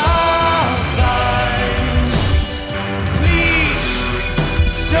 Please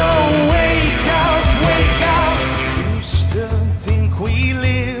don't wake up, wake up. Used to think we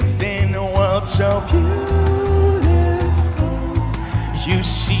live in a world so beautiful. You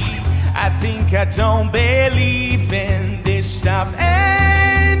see, I think I don't believe in this stuff anymore.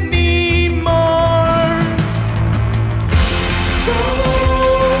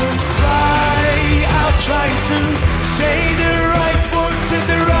 Don't cry, I'll try to say the right words at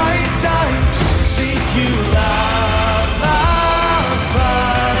the right times. Sing you lullabies.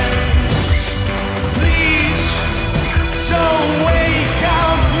 Please don't wake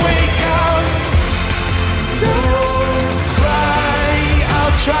up, wake up. Don't cry,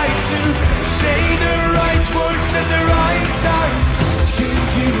 I'll try to say the right words at the right times. Sing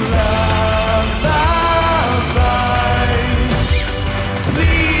you lullabies.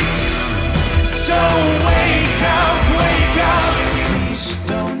 Please don't wake up, wake up. Please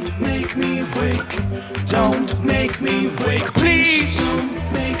don't make me wake. Don't make me wake. Please don't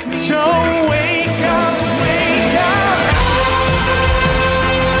make me don't wake up, wake up.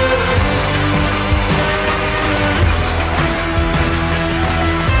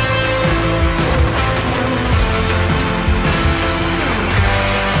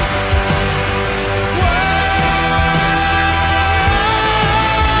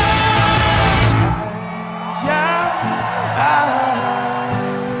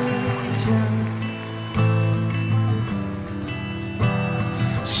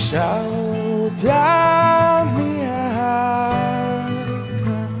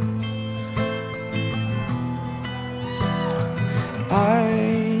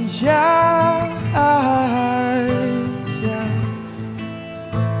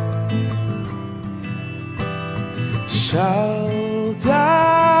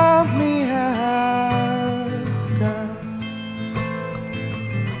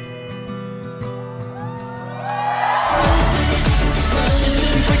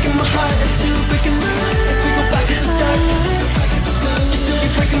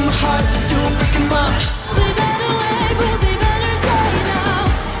 heart is still breaking my. Will be better way, will be better day now.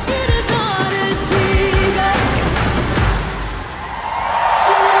 It is not a secret.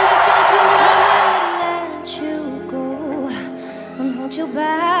 Don't you let you go. Won't hold you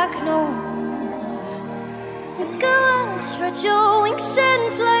back no more. Go on, spread your wings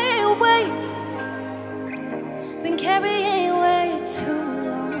and fly away. Been carrying way too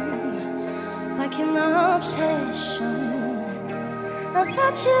long, like an obsession. I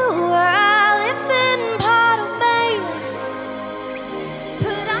thought you were a living part of me,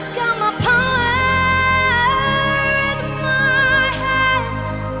 but I got my power in my head.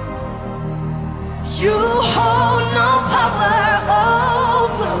 You hold no power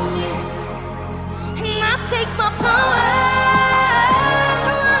over me, and I take my flowers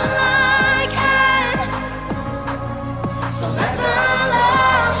when I can. So let the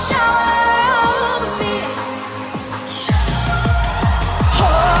love shower over me.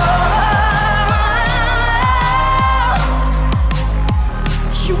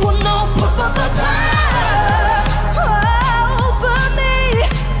 You will know over me.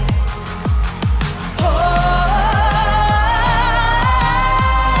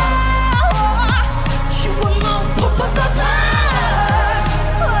 You will know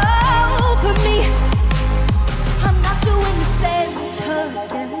over me. I'm not doing this dance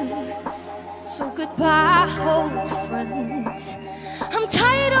again. So goodbye, old friend. I'm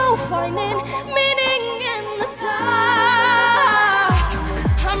tired of finding meaning in the dark.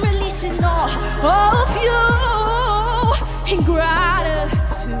 I'm releasing all of you in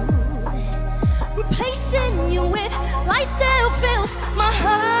gratitude, replacing you with light that fills my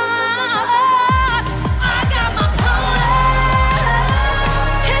heart. I got my power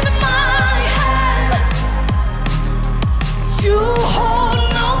in my hand. You hold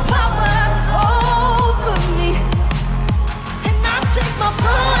no power over me, and I take my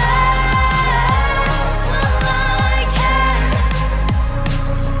flowers when I can.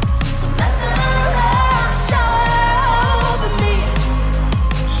 So let the love shower over me.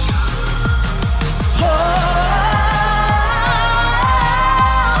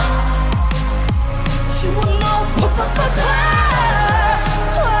 You will know over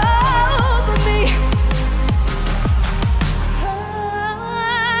me.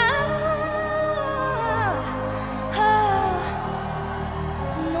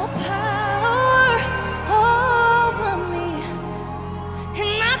 No power over me,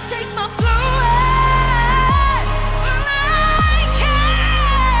 and I take my flowers when I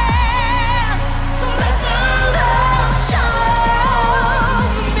can. So let the love shower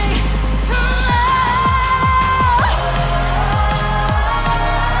over me.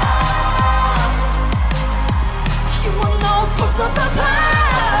 You will know over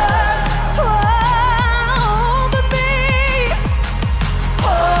me.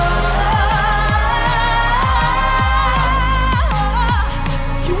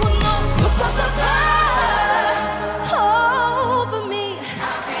 You will know over me.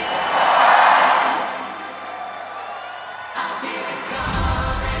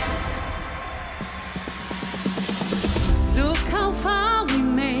 Look how far we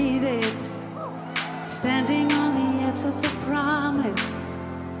made it, standing on the edge of a promise.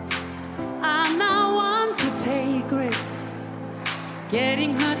 I now want to take risks.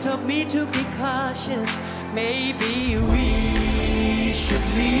 Getting hurt taught me to be cautious. Maybe we should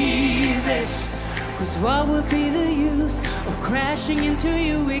leave this. Cause what would be the use of crashing into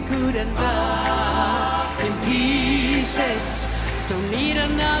you? We could end up in pieces. Don't need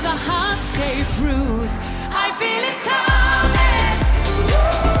another heart-shaped bruise. I feel it coming.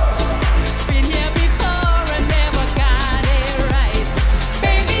 Been here before and never got it right.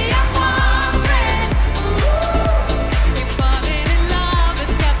 Baby, I'm wondering if falling in love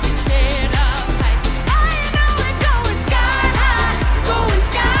has got me scared of heights. I know we're going sky high, but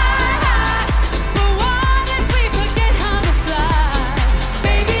what if we forget how to fly?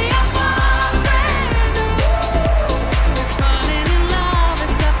 Baby, I'm wondering if falling in love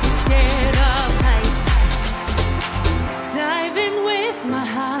has got me scared of heights. Dive in with my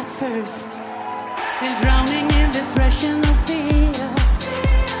heart first, still drowning in this rational fear.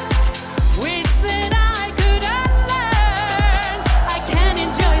 Wish that I could unlearn. I can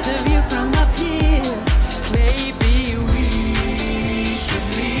enjoy the view from up here. Maybe we should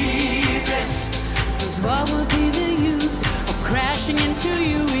leave this. Cause what would be the use of crashing into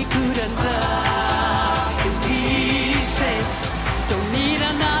you? We could end up in pieces. Don't need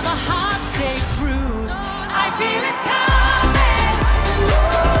another heart-shaped bruise. I feel it coming.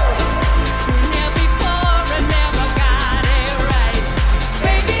 Been here before and never got it right.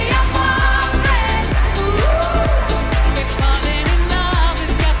 Baby, I'm wondering if falling in love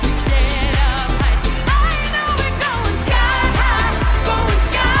has got me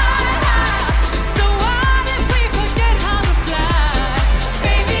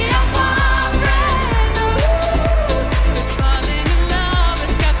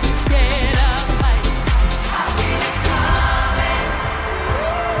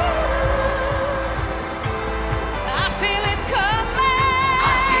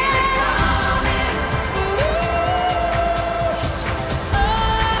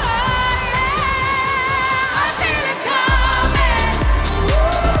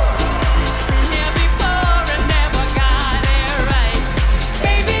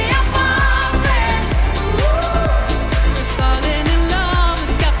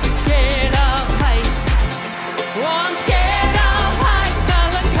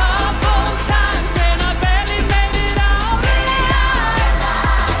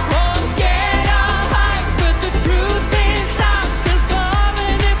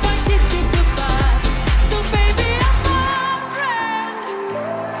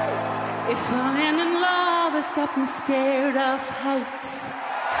like I'm scared of heights.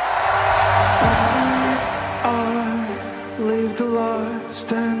 I lived a life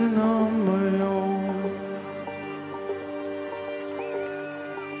standing on my own.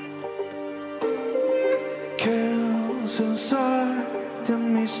 Chaos inside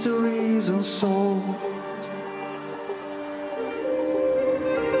and mysteries unsolved.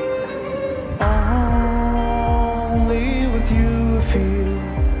 Only with you I feel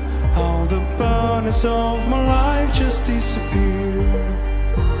how the burners of my life just disappear.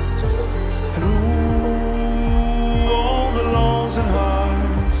 Through all the lows and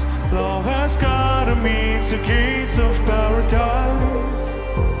highs, love has guided me to gates of paradise.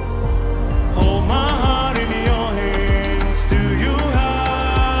 Hold my heart in your hands. Do you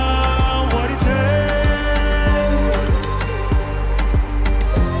have what it takes?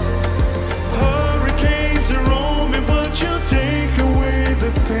 Hurricanes are roaming, but you take away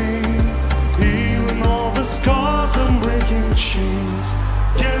the pain, healing all the scars and breaking chains.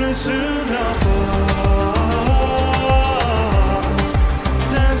 Getting soon apart.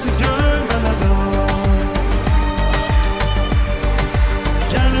 Senses going when I die.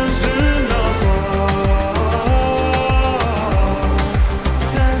 Getting soon apart.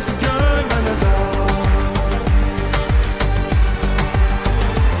 Senses going when I die.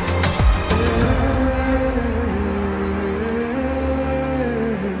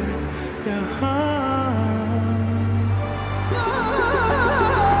 Yeah.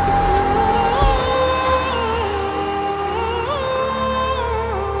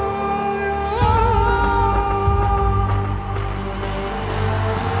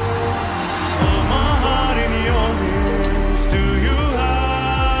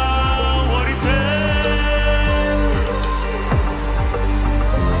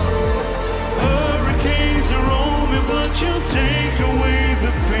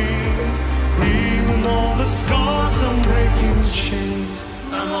 The scars and breaking chains.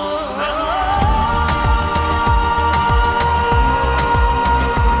 I'm on, I'm on.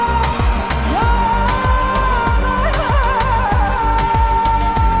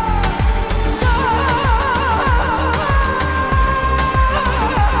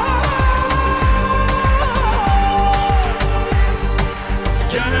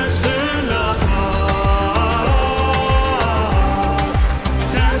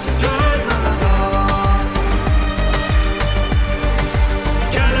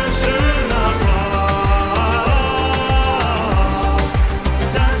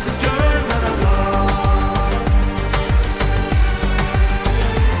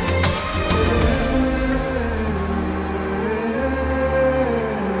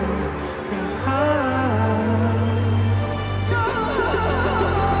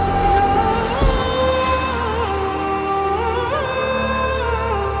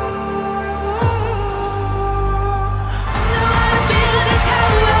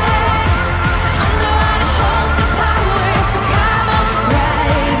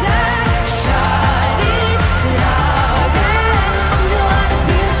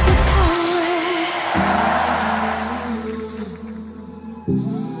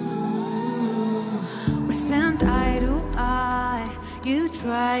 We stand eye to eye. You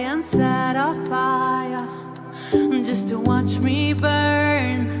try and set a fire just to watch me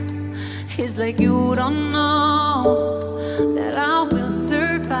burn. It's like you don't know that I will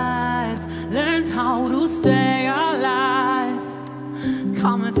survive. Learned how to stay alive.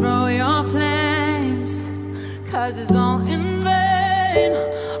 Come and throw your flames, 'cause it's all in vain.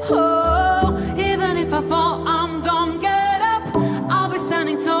 Oh, even if I fall, I'm gonna get up. I'll be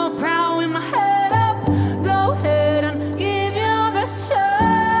standing tall, proud with my head up. Go ahead and give your best shot.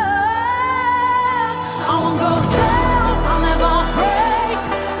 I won't go down, I'll never break.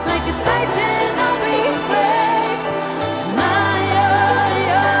 Like a Titan, I'll be brave. Tonight,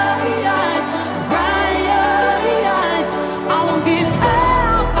 rise. I won't give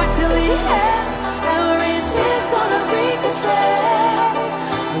up, fight till the end. Every tear's gonna ricochet.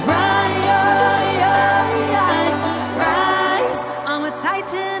 Rise, I'm a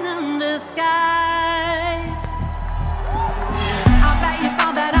Titan in disguise. I bet you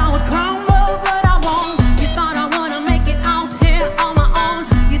thought that I would crumble, but I won't. You thought I wouldn't make it out here on my own.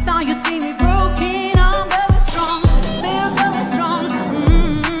 You thought you'd see me broken, I'm very strong, still very strong.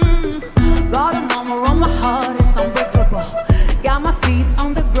 Got a number on my heart, it's unbreakable. Got my feet on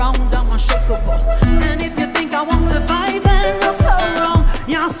the ground, I'm unshakable. And if you think I won't survive, then you're so wrong.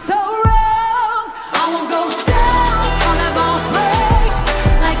 You're so wrong. I won't go down, I'll never break.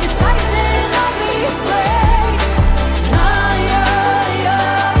 Like a Titan, I'll be brave. Tonight,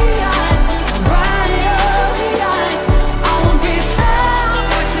 rise. I won't give up,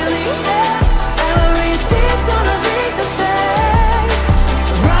 fight till the end. Every tear's gonna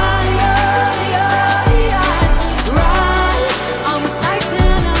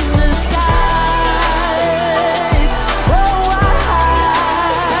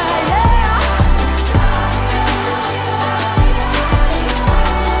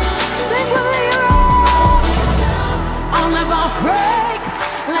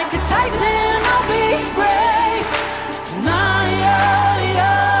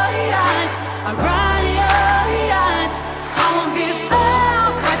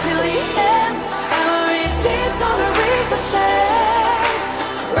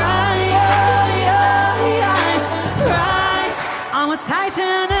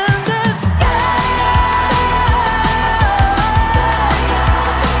titan in the sky.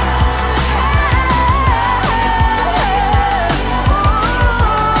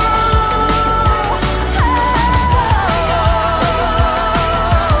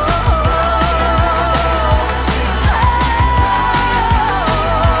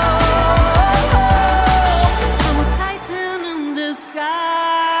 I'm a titan in the sky.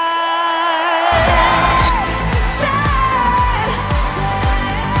 Sad.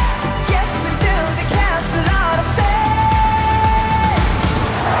 Yes, we build a castle out of sand.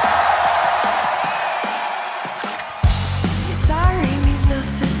 Yeah, sorry means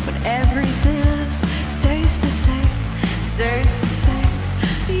nothing, but everything else stays the same, stays the same.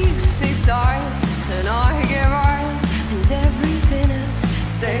 You say silence and I get violent, and everything else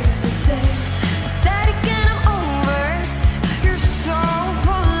stays the same. That again, I'm over it. You're so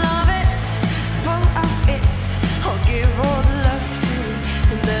full of it, full of it. I'll give all the love to you,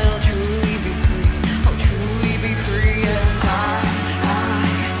 and then I'll truly be free. I'll truly be free, and I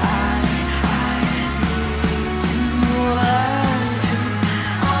need to learn to.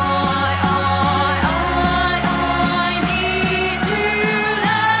 I need to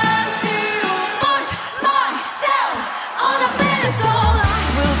learn to put myself on a pedestal. I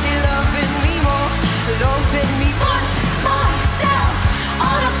will be loving me more, loving me. Put myself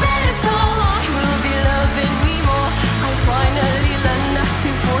on a pedestal. I will be loving me more. I finally learned not to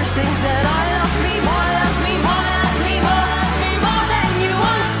force things, that I love me more, love me more, love me more, love me more than you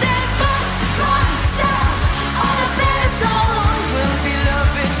understand. Put myself on a pedestal. I will be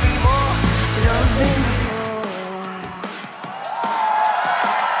loving me more, loving me more.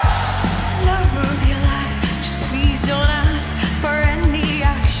 Love of your life, just please don't ask for any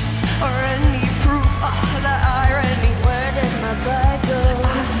actions or any proof of the irony. Where did my bag go?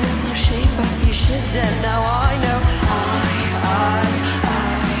 I feel no shame, but you should, and now